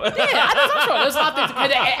I'm talking about. Yeah, I know for sure. There's a lot of things.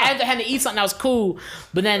 I had to eat something that was cool,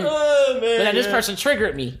 but then this person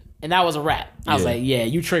triggered me, and that was a wrap. I was like, yeah,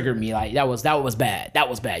 you triggered me. Like that was bad. That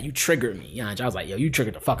was bad. You triggered me. You know, I was like, yo, you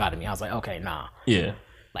triggered the fuck out of me. I was like, okay, nah. Yeah.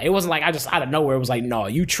 Like it wasn't like I just out of nowhere. It was like, no,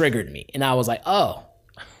 you triggered me, and I was like, oh,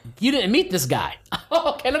 you didn't meet this guy.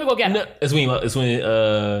 Okay, let me go get him. It's when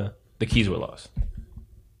the keys were lost.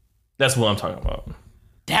 That's what I'm talking about.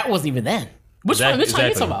 That wasn't even then. Which one are you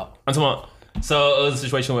talking about? I'm talking about. So it was a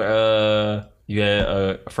situation where you had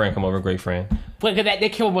a friend come over, a great friend. But they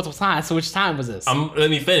killed multiple times. So which time was this? Let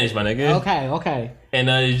me finish, my nigga. Okay. And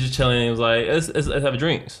you're just chilling. It was like, let's have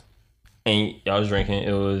drinks. And y'all was drinking.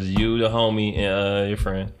 It was you, the homie, and your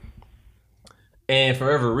friend. And for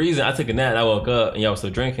whatever reason, I took a nap. And I woke up, and y'all was still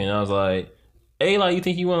drinking. And I was like, hey, like, you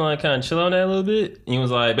think you want to, like, kind of chill on that a little bit? And he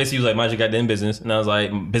was like, basically, he was like, mind your goddamn business. And I was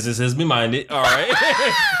like, business has been minded. All right.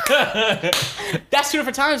 That's 2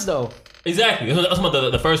 different times, though. Exactly. That's about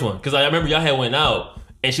the first one. Because I remember y'all had went out,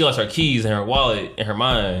 and she lost her keys and her wallet and her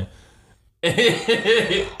mind.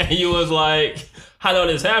 And you was like, how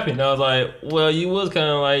did this happen? And I was like, well, you was kind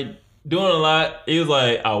of, like, doing a lot. He was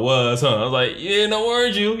like, I was, huh? I was like, yeah, no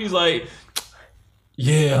worries, you. He's like,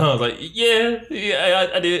 yeah, huh? I was like, yeah,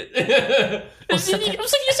 I did. You said, you think you're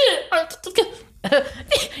so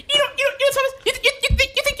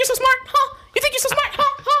smart, huh? You think you're so smart, huh?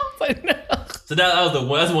 So that's the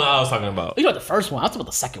one I was talking about. You know the first one. I was talking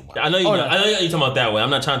about the second one. I know you're talking about that one. I'm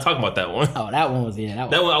not trying to talk about that one. Oh, that one was that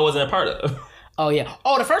one I wasn't a part of. Oh yeah.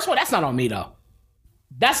 Oh, the first one. That's not on me though.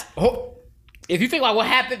 If you think like what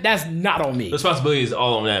happened, that's not on me. The responsibility is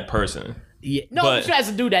all on that person. Yeah. No, but you guys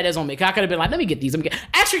to do that is on me. Cause I could have been like, let me get these.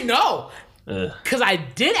 Actually, no. Because I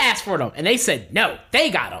did ask for them, and they said no. They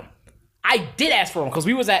got them. I did ask for them because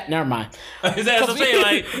we was at. Never mind. Is that what I'm saying?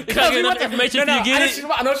 Like, you got enough information for you get it?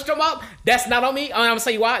 I know what you're talking about. That's not on me. I'm gonna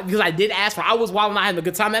tell you why. Because I did ask for. I was wild and I having a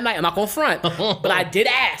good time that night. I'm not gonna front, but I did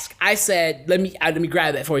ask. I said, let me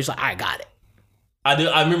grab that for you. He's like, I got it.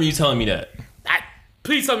 I remember you telling me that.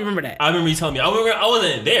 Please tell me remember that. I remember you telling me. I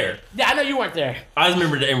wasn't there. Yeah, I know you weren't there. I just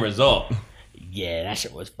remember the end result. Yeah, that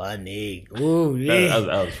shit was funny. Ooh, yeah.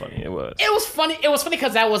 That was funny. It was. It was funny. It was funny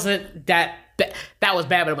because that wasn't that. That was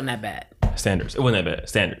bad, but it wasn't that bad. Standards. It wasn't that bad.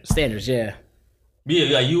 Standards. Yeah.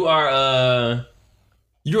 Yeah, you are.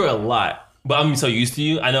 You're a lot, but I'm so used to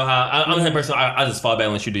you. I know how. I'm the type of person. I just fall back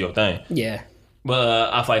and let you do your thing. Yeah.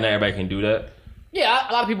 But I feel like not everybody can do that. Yeah,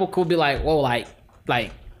 a lot of people could be like, whoa, like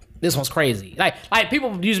this one's crazy. Like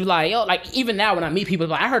people usually be like, yo, like even now when I meet people,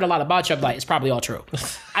 like I heard a lot about you. I'm like, it's probably all true.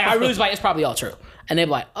 I really was like, it's probably all true. And they're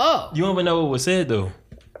like, oh, you don't even know what was said though.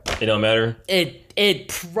 It don't matter.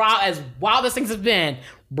 As wild as things have been,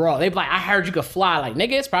 bro. They be like, I heard you could fly. Like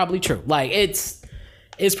nigga, it's probably true. Like it's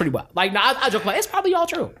pretty wild. Like no, I joke like it's probably all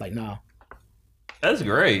true. Like no. That's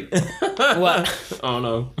great. What? I don't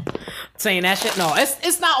know. Saying that shit? No,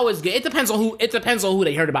 it's not always good. It depends on who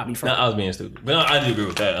they heard about me from. No, I was being stupid, but no, I do agree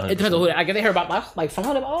with that. 100%. It depends on who. They heard about like from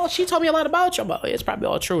her. Oh, she told me a lot about you. But it's probably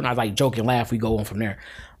all true. And I was like joke and laugh. We go on from there.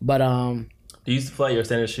 But do you feel like your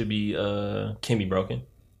standards should be can be broken?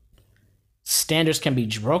 Standards can be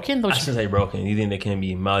broken. I shouldn't say broken. You think they can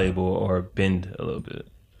be malleable or bend a little bit?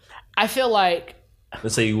 I feel like.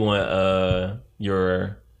 Let's say you want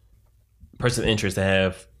your person of interest to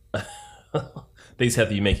have. They just have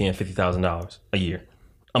to be making $50,000 a year,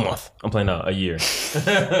 a month. I'm playing out a year.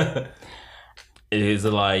 Is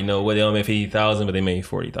it like they don't make 50,000, but they make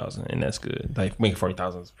 40,000, and that's good. Like making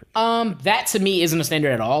 40,000 is pretty. That to me isn't a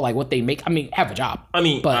standard at all. Like what they make. I mean, have a job. I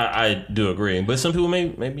mean, but I do agree, but some people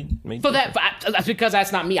maybe. But that's because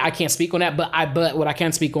that's not me. I can't speak on that. But what I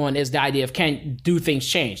can speak on is the idea of can do things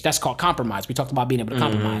change. That's called compromise. We talked about being able to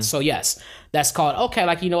compromise. So yes, that's called okay.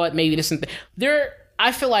 Like you know what? Maybe this and there.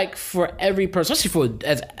 I feel like for every person, especially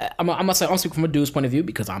I'm gonna speak from a dude's point of view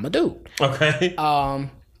because I'm a dude. Okay.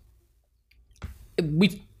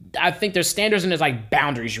 I think there's standards and there's like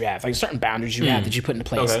boundaries you have, like certain boundaries you have that you put into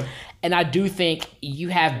place. Okay. And I do think you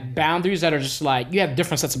have boundaries that are just like, you have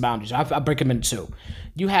different sets of boundaries. I break them into two.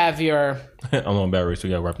 You have your... I'm on boundaries, so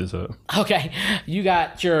we gotta wrap this up. Okay. You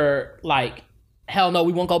got your like, hell no,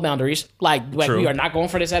 we won't go boundaries. Like we are not going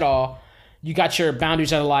for this at all. You got your boundaries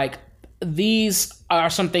that are like, these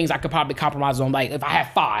are some things I could probably compromise on. Like if I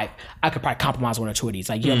have 5, I could probably compromise 1 or 2 of these.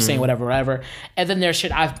 Like, you know what I'm saying? Whatever. And then there's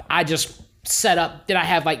shit I just set up. Then I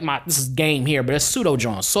have like this is game here, but it's pseudo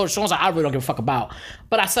Jones. So Jones I really don't give a fuck about.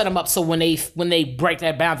 But I set them up so when they break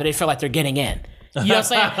that boundary, they feel like they're getting in. You know what I'm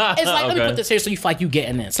saying? It's like, let me put this here so you feel like you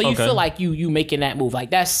getting in. So you feel like you making that move.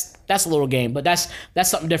 Like that's That's a little game, but that's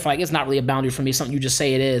something different. Like, it's not really a boundary for me. It's something you just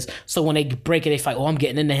say it is. So when they break it, they feel like, oh, I'm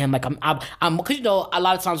getting into him. Like I'm because a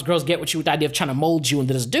lot of times girls get with you with the idea of trying to mold you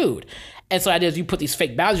into this dude, and so the idea is you put these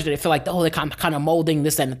fake boundaries that they feel like, oh, they're kind of molding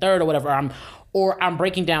this, that, and the third, or whatever. I'm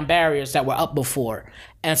breaking down barriers that were up before,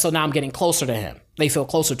 and so now I'm getting closer to him. They feel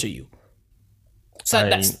closer to you.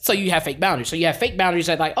 So you have fake boundaries. So you have fake boundaries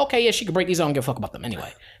that like, okay, yeah, she can break these. I don't give a fuck about them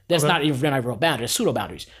anyway. That's not even real boundaries. Pseudo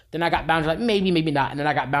boundaries. Then I got boundaries like maybe not, and then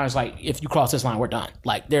I got boundaries like if you cross this line, we're done.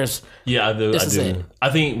 Like there's I do. I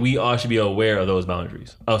think we all should be aware of those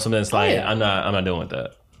boundaries. Oh, something that's like I'm not dealing with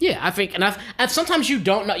that. Yeah, I think, and sometimes you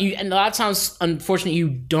don't know. And a lot of times, unfortunately, you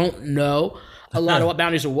don't know a lot of what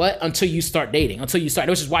boundaries are what until you start dating. Which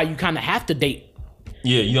is why you kind of have to date.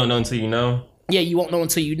 Yeah, you don't know until you know. Yeah, you won't know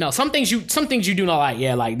until you know. Some things you do know, like,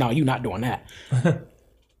 yeah, like, no, you're not doing that.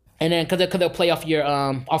 And then because they'll play off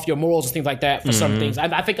your morals and things like that for some things.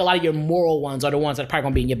 I think a lot of your moral ones are the ones that are probably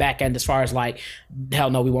gonna be in your back end as far as like, hell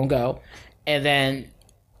no, we won't go. And then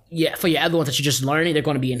yeah, for your other ones that you're just learning, they're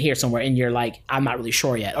gonna be in here somewhere, and you're like, I'm not really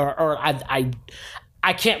sure yet, or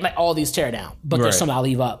I can't let all these tear down, but there's some I'll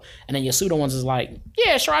leave up. And then your pseudo ones is like,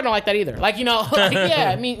 yeah, sure, I don't like that either. Like, like,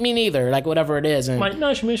 yeah, me neither. Like whatever it is. And like,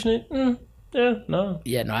 no, she mentioned it. Yeah, no.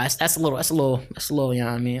 Yeah, no, that's a little, you know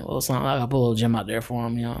what I mean? A little something. I gotta put a little gem out there for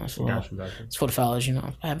them, It's for the fellas,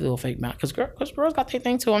 I have a little fake mouth. Because girls got their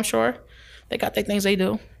thing too, I'm sure. They got their things they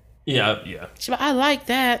do. Yeah. She's like, I like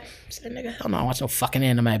that. I said, nigga, hell no, I watch no fucking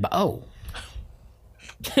anime, but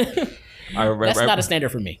that's not a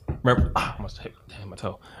standard for me. I must have hit my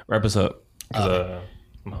toe. Wrap us up. Because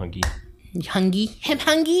I'm hungry. Hungry? Him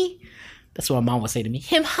hungry? That's what my mom would say to me.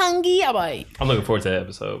 Him hungry? I'm looking forward to that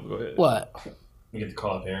episode. Go ahead. What? We get to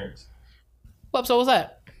call our parents. What episode was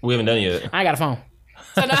that? We haven't done it yet. I ain't got a phone.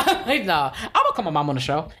 So no, I'm gonna call my mom on the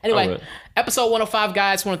show. Anyway, episode 105,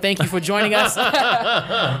 guys. Want to thank you for joining us.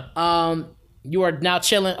 You are now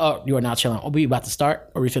chilling. Oh, you are now chilling. Are we about to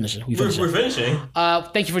start? Or are we finishing? We're finishing.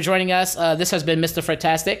 Thank you for joining us. This has been Mr.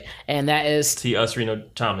 Fantastic, and that is T. Usrino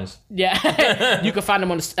Thomas. Yeah, you can find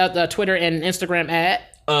him on Twitter and Instagram at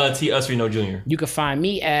T. Usrino Jr. You can find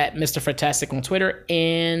me at Mr. Fantastic on Twitter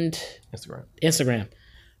and Instagram.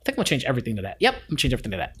 I think I'm gonna change everything to that. Yep, I'm gonna change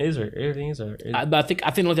everything to that. I think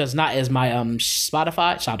what that's not is my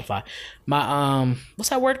Spotify. My what's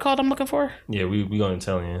that word called I'm looking for? Yeah, we gonna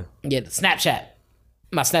tell you. Yeah, Snapchat.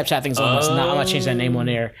 My Snapchat thing's on. I'm gonna change that name on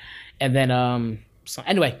there. And then so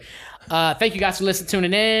anyway, thank you guys for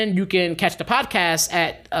tuning in. You can catch the podcast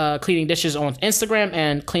at Cleaning Dishes on Instagram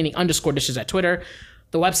and Cleaning_Dishes at Twitter.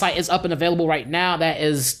 The website is up and available right now. That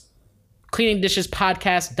is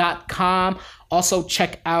cleaningdishespodcast.com. Also,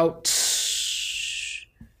 check out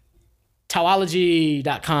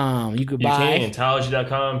Towology.com. You can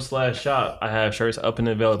Towology.com/shop. I have shirts up and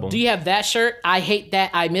available. Do you have that shirt? I hate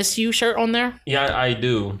that I miss you shirt on there? Yeah, I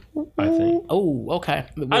do. I think. Oh, okay.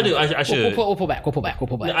 I do. I should. We'll pull back.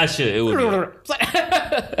 I should. It would be.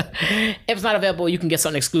 If it's not available, you can get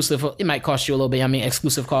something exclusive. It might cost you a little bit. I mean,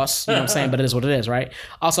 exclusive costs. You know what I'm saying? But it is what it is, right?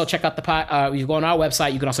 Also, check out you go on our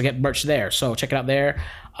website. You can also get merch there. So check it out there.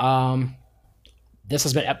 This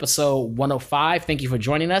has been episode 105. Thank you for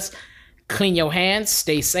joining us. Clean your hands,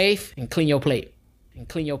 stay safe, and clean your plate. And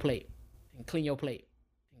clean your plate. And clean your plate.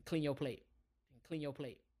 And clean your plate. And clean your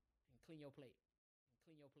plate. And clean your plate.